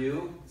from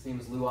Purdue. His name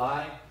is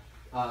Luai.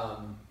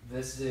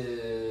 This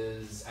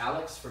is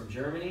Alex from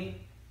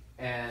Germany.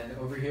 And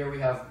over here we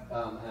have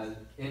an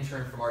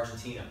intern from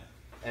Argentina.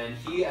 And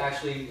he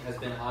actually has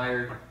been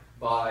hired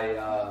by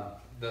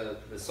the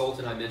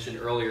Sultan I mentioned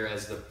earlier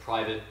as a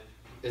private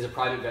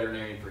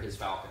veterinarian for his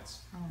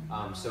falcons.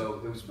 So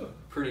it was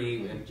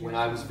pretty, and when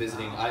I was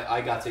visiting,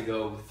 I got to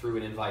go through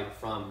an invite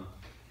from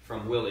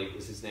Willie,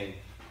 was his name.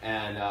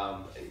 And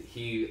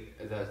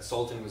the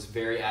Sultan was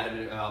very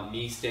adamant about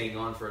me staying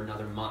on for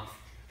another month.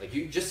 Like,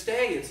 you just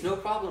stay, it's no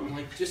problem.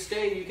 Like, just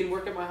stay, you can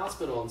work at my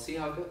hospital and see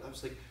how it goes. I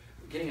was like,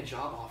 getting a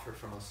job offer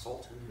from a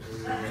sultan.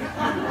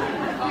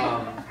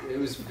 It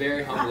was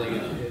very humbling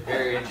and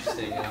very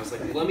interesting. And I was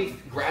like, let me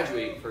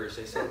graduate first.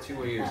 I still have 2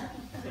 more years.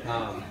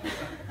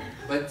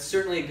 But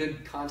certainly a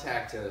good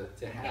contact to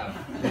have.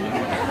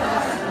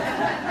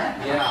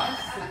 Yeah,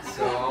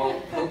 so I'll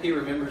hope he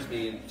remembers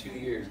me in 2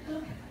 years.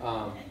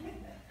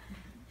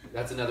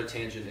 That's another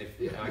tangent.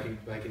 If I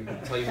can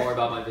tell you more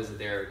about my visit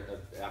there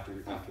after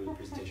the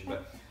presentation.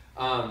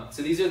 But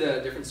so these are the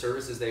different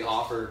services they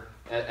offer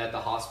at the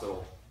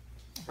hospital.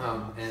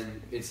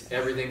 And it's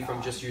everything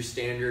from just your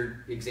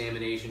standard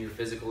examination, your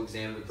physical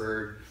exam of the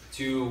bird,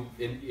 to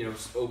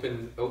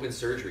open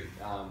surgery,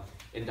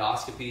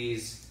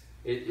 endoscopies.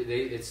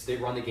 They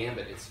run the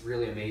gambit. It's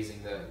really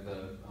amazing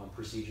the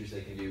procedures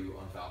they can do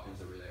on falcons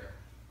over there.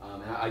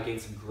 And I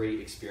gained some great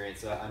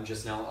experience. I'm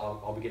just now,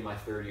 I'll begin my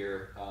 3rd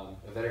year of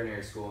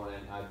veterinary school,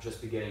 and I'm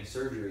just beginning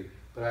surgery,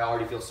 but I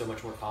already feel so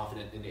much more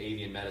confident in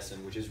avian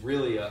medicine, which is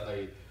really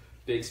a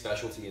big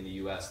specialty in the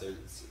U.S.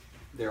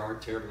 There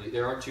aren't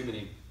too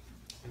many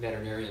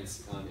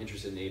veterinarians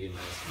interested in avian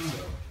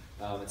medicine,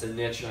 so it's a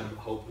niche I'm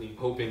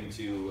hoping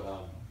to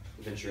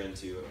venture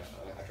into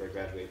after I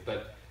graduate.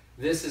 But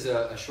this is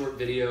a short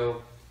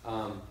video.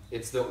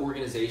 It's the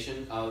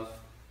organization of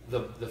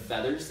the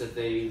feathers that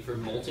for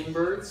molting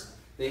birds.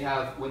 They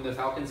have, when the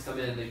falcons come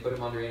in, they put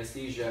them under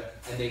anesthesia,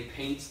 and they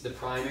paint the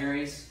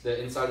primaries,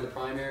 the inside of the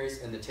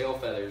primaries, and the tail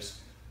feathers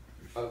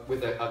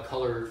with a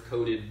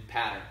color-coded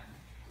pattern.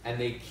 And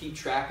they keep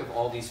track of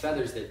all these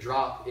feathers that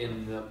drop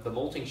in the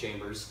molting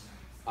chambers,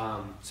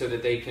 so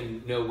that they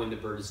can know when the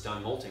bird is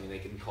done molting, and they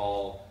can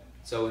call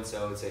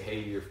so-and-so and say,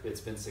 hey,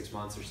 it's been 6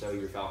 months or so,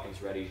 your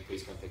falcon's ready,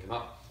 please come pick him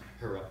up,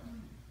 her up.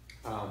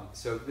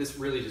 So this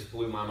really just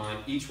blew my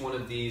mind. Each one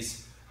of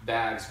these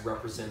bags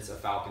represents a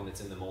falcon that's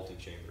in the molting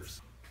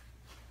chambers.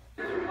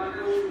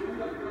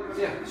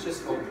 Yeah, it's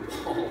just all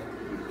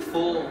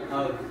full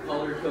of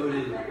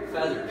color-coded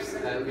feathers.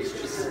 It was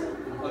just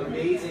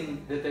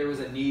amazing that there was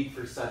a need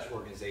for such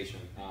organization.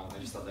 I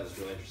just thought that was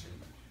really interesting.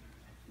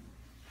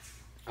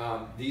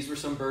 These were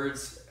some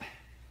birds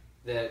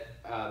that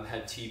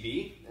had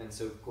TB, and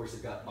so of course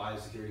they've got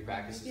biosecurity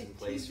practices in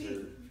place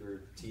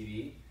for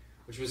TB,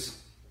 which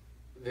was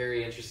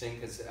very interesting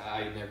because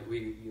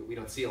we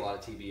don't see a lot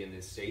of TB in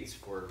the States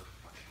for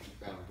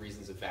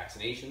reasons of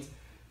vaccinations,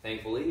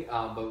 thankfully.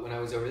 But when I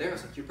was over there, I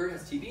was like, your bird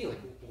has TB. Like,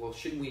 well,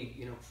 shouldn't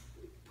we,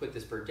 put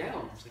this bird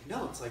down? I was like,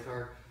 no, it's like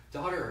our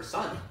daughter or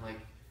son. Like,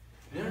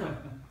 no.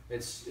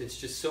 It's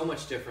just so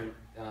much different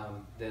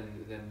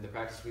than the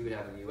practice we would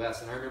have in the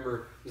U.S. And I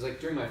remember it was like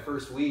during my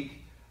first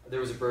week,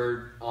 there was a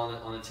bird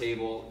on a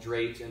table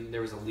draped, and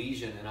there was a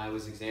lesion, and I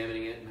was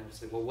examining it, and I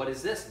was like, well, what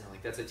is this? And they're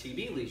like, that's a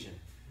TB lesion.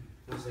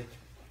 And I was like,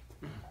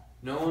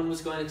 no one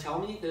was going to tell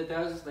me that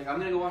was like, I'm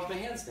going to go wash my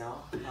hands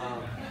now.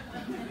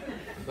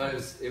 But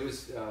it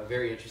was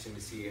very interesting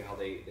to see how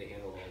they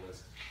handled all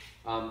this.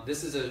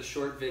 This is a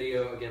short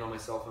video, again on my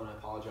cell phone, I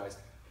apologize.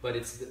 But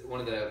it's one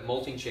of the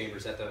molting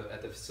chambers at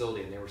the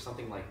facility, and there were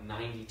something like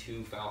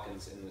 92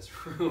 falcons in this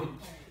room,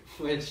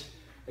 which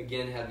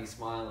again had me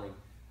smiling.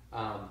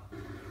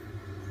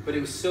 But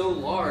it was so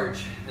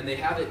large, and they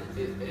have it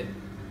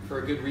for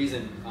a good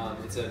reason.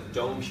 It's a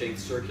dome-shaped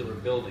circular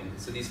building,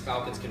 so these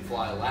falcons can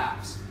fly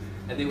laps.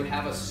 And they would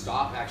have us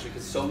stop, actually,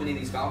 because so many of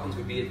these falcons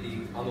would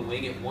be on the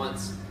wing at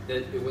once that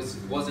it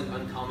wasn't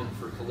uncommon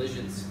for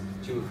collisions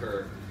to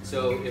occur.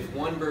 So if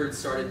one bird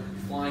started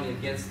flying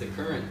against the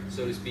current,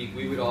 so to speak,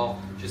 we would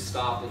all just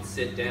stop and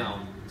sit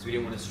down because we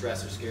didn't want to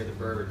stress or scare the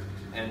bird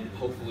and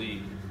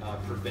hopefully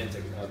prevent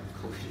a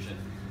collision.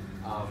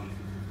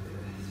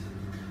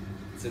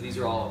 So these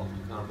are all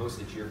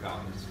mostly gyr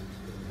falcons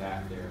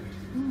back there.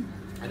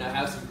 And I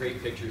have some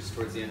great pictures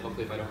towards the end,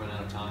 hopefully if I don't run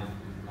out of time.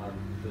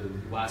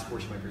 The last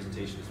portion of my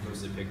presentation is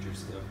mostly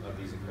pictures of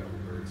these incredible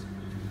birds.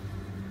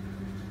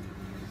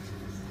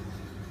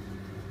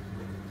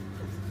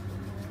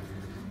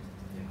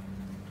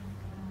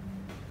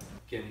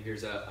 Again,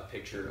 here's a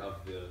picture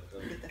of the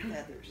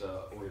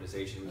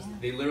organization.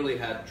 They literally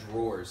had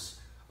drawers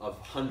of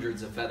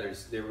hundreds of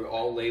feathers. They were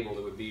all labeled.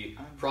 It would be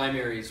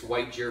primaries,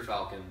 white gyr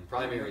falcon,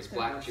 primaries,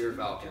 black gyr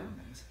falcon,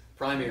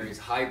 primaries,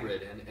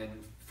 hybrid, and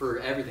for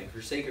everything,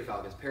 for sacred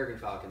falcons, peregrine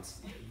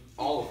falcons,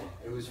 all of them.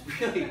 It was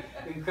really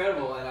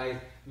incredible, and I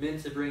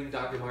meant to bring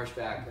Dr. Marsh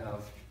back a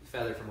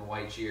feather from a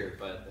white gyr,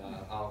 but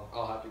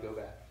I'll have to go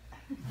back.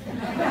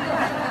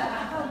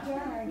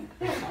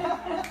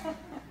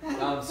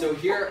 So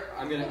here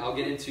I'll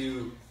get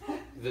into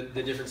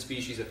the different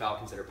species of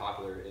falcons that are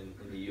popular in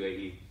the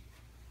UAE.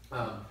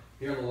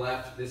 Here on the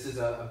left, this is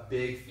a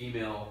big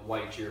female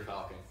white gyr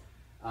falcon.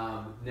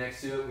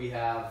 Next to it, we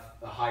have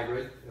a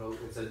hybrid.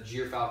 It's a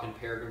gyr falcon,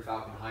 peregrine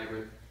falcon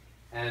hybrid,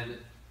 and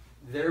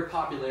their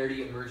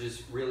popularity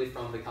emerges really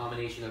from the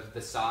combination of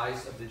the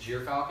size of the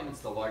gyr falcon. It's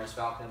the largest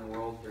falcon in the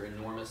world. They're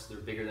enormous. They're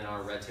bigger than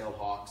our red-tailed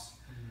hawks.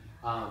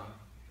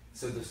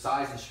 So the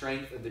size and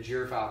strength of the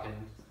gyr falcon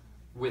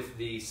with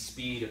the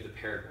speed of the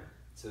peregrine.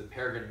 So the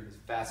peregrine is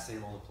the fastest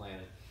animal on the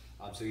planet.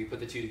 So you put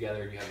the two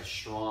together and you have a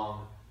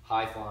strong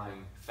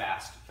high-flying,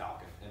 fast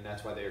falcon, and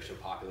that's why they are so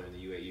popular in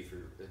the UAE,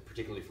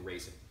 particularly for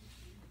racing.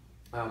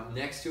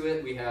 Next to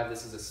it, we have,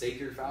 this is a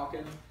Saker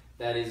falcon.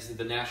 That is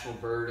the national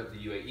bird of the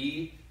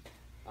UAE.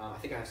 I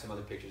think I have some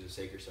other pictures of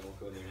Saker, so I won't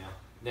go in there now.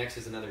 Next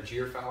is another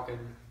Gyr falcon,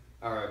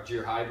 or a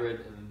Gyr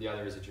hybrid, and the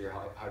other is a Gyr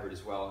hybrid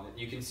as well. And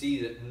you can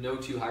see that no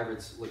two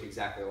hybrids look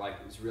exactly alike.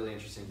 It was really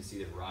interesting to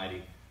see the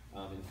variety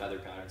in feather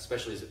pattern,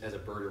 especially as a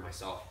birder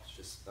myself. It's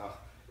just,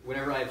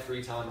 whenever I had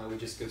free time, I would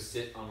just go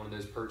sit on one of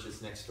those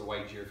perches next to a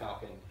white Gyr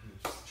falcon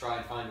and just try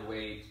and find a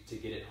way to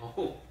get it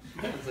home.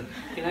 I was like,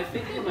 can I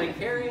fit it in my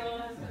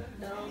carry-on?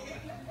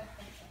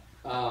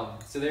 No.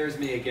 So there's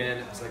me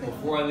again. I was like,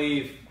 before I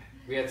leave,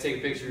 we had to take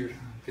a picture,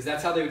 because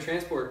that's how they would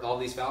transport all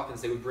these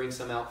falcons. They would bring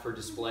some out for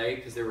display,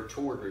 because there were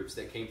tour groups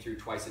that came through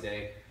twice a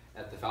day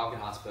at the Falcon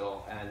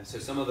Hospital, and so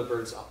some of the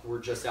birds were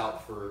just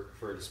out for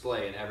a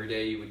display, and every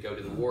day you would go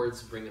to the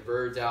wards, bring the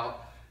birds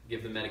out,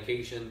 give them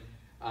medication,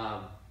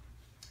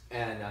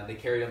 and they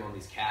carried them on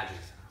these cages.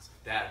 And I was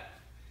like, Dad,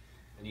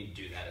 I need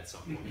to do that at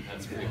some point.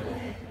 That's pretty cool.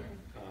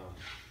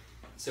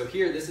 So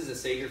here, this is a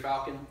Saker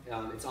falcon.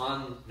 It's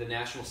on the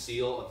national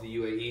seal of the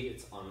UAE.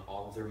 It's on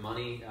all of their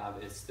money.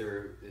 It's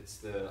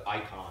the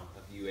icon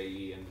of the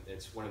UAE, and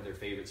it's one of their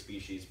favorite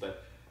species.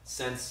 But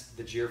since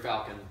the Gyr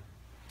falcon,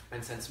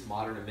 and since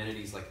modern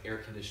amenities like air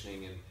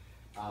conditioning and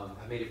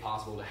have made it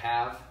possible to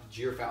have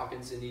Gyr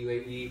falcons in the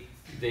UAE,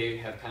 they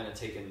have kind of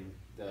taken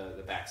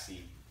the back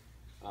seat.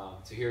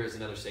 So here is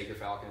another Saker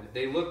falcon.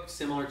 They look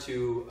similar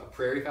to a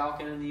prairie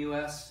falcon in the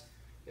U.S.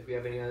 If we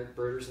have any other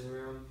birders in the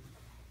room.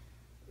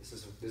 This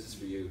is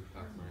for you,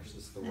 Dr. Marsh.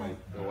 This is the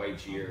white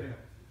Gyr.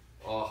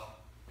 Oh,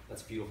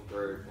 that's a beautiful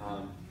bird.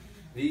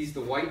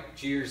 The white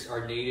Gyrs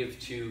are native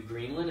to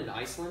Greenland and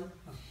Iceland,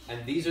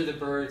 and these are the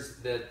birds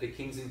that the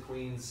kings and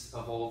queens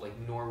of old, like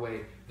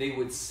Norway, they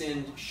would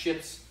send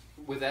ships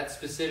with that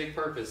specific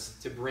purpose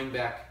to bring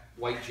back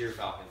white Gyr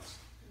falcons.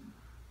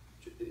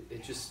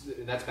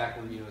 That's back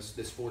when, you know,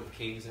 the sport of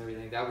kings and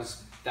everything. That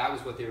was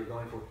what they were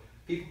going for.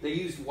 They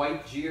used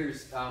white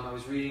Gyrs. I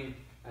was reading.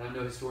 I'm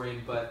no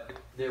historian, but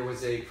there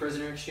was a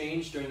prisoner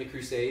exchange during the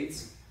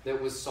Crusades that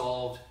was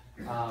solved.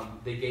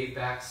 They gave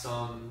back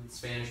some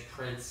Spanish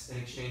prince in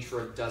exchange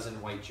for a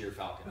dozen white Gyr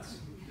falcons.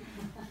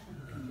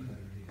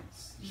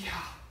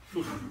 Yeah.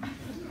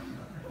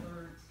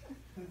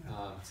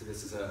 So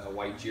this is a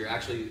white Gyr,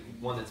 actually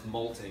one that's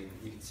molting.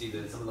 You can see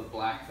some of the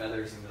black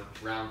feathers and the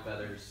brown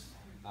feathers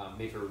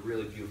make for a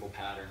really beautiful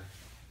pattern.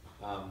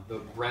 The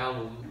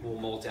brown will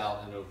molt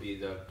out, and it'll be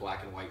the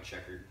black and white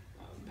checkered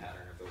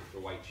pattern of the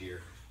white Gyr.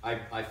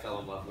 I fell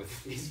in love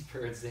with these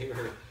birds.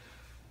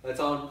 That's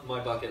on my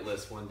bucket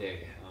list one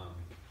day.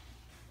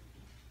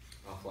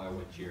 I'll fly a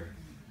white Gyr.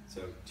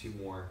 So two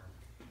more.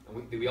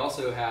 And we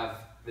also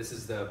have, this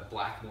is the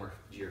Blackmore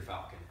Gyr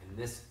falcon.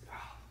 And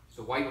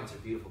the white ones are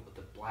beautiful, but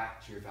the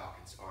black Gyr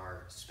falcons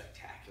are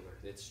spectacular.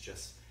 It's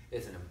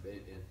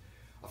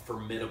a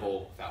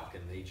formidable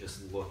falcon. They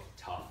just look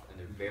tough, and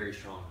they're very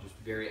strong, just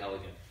very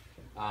elegant.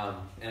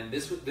 And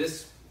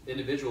this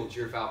individual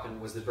Gyr falcon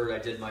was the bird I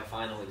did my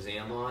final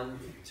exam on.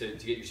 To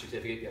get your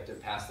certificate, you have to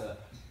pass the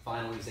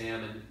final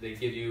exam, and they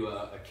give you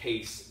a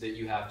case that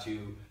you have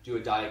to do a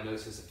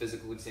diagnosis, a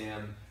physical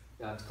exam,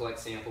 to collect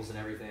samples and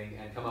everything,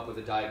 and come up with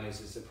a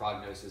diagnosis, a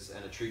prognosis,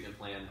 and a treatment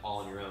plan all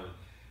on your own.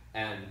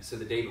 And so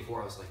the day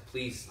before, I was like,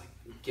 please,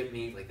 give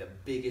me the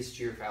biggest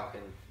Gyr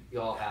falcon you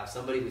all have,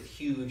 somebody with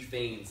huge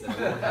veins that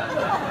I won't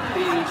have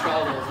any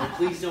trouble. I was like,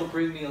 please don't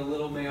bring me a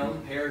little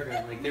male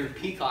peregrine. There are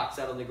peacocks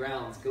out on the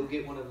grounds. Go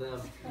get one of them.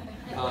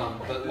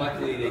 But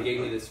luckily, they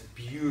gave me this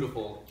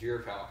beautiful Gyr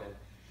falcon.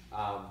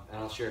 And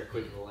I'll share a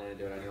quick little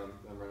anecdote. I know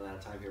I'm running out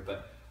of time here,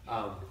 but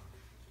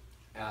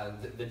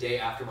the day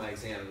after my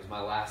exam, it was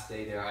my last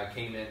day there. I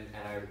came in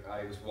and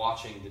I was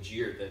watching the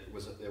Gyr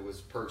that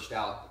was perched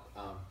out.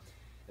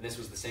 And this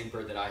was the same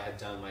bird that I had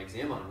done my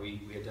exam on. We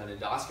had done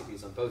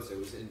endoscopies on both, so it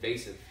was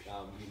invasive.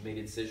 We made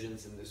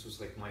incisions, and this was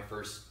my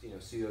first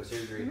pseudo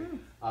surgery.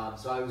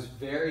 So I was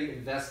very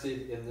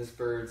invested in this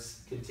bird's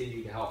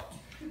continued health.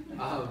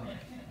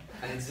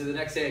 And so the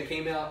next day I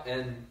came out,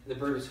 and the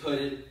bird was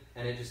hooded,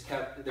 and it just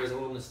kept, there was a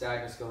little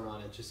nystagmus going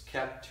on. It just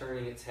kept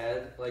turning its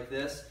head like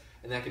this,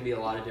 and that can be a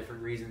lot of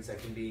different reasons.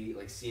 That can be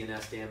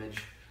CNS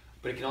damage,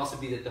 but it can also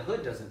be that the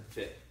hood doesn't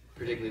fit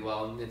particularly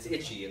well, and it's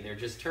itchy, and they're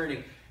just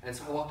turning. And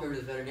so I walked over to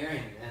the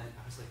veterinarian, and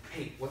I was like,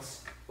 hey,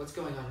 what's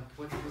going on?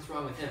 What's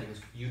wrong with him? He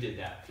goes, you did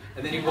that.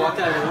 And then he walked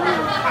out of the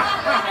room,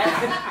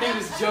 and he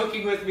was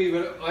joking with me,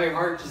 but my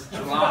heart just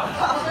dropped.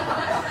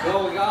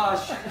 Oh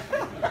gosh.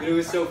 But it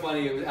was so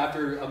funny. It was,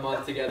 after a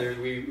month together,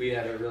 we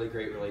had a really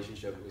great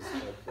relationship.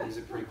 It was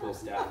a pretty cool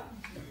staff.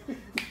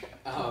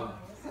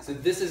 So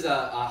this is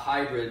a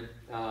hybrid,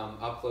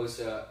 up close,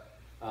 a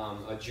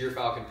Gyr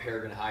Falcon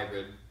Peregrine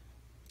hybrid.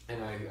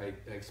 And I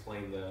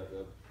explained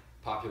the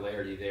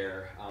popularity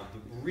there.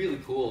 Really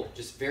cool,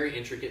 just very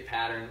intricate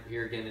pattern.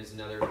 Here again is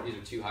another, these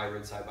are two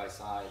hybrids side by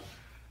side.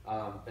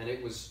 And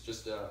it was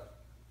just a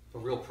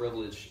real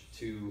privilege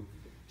to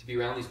be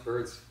around these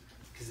birds,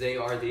 because they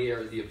are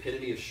the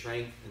epitome of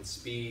strength and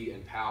speed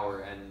and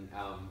power. And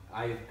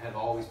I have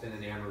always been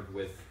enamored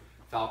with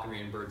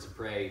falconry and birds of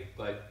prey,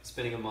 but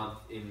spending a month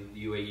in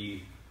the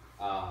UAE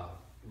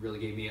really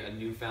gave me a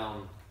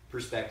newfound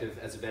perspective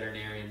as a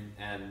veterinarian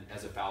and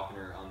as a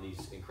falconer on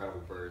these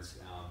incredible birds.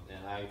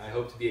 And I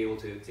hope to be able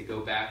to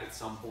go back at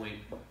some point,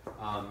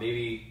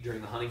 maybe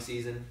during the hunting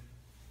season,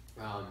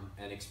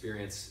 and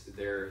experience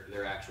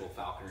their actual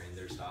falconry and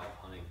their style of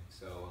hunting.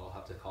 So I'll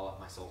have to call up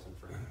my sultan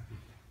friend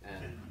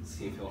and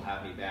see if he'll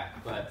have me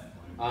back. But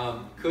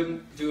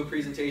couldn't do a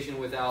presentation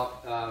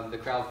without the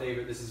crowd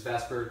favorite. This is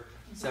Vesper.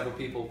 Several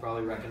people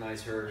probably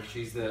recognize her.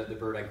 She's the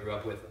bird I grew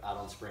up with out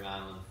on Spring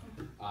Island,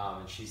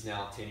 and she's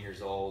now 10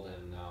 years old,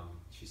 and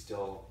she's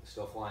still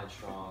flying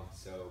strong.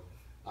 So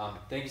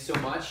thank you so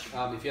much.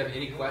 If you have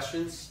any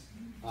questions,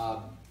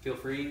 feel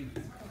free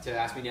to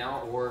ask me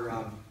now or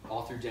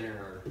all through dinner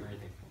or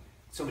anything.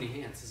 So many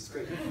hands. This is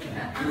great.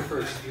 You were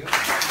first.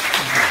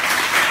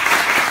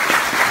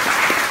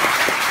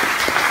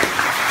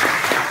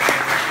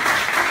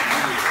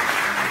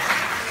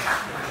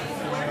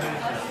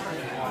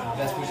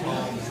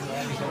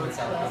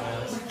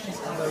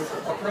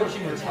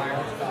 Approaching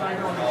retirement,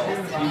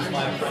 he's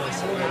my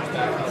apprentice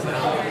back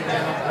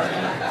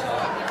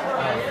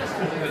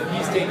but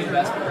he's taking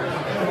Vesper and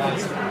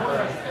flies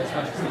as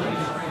much as he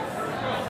can.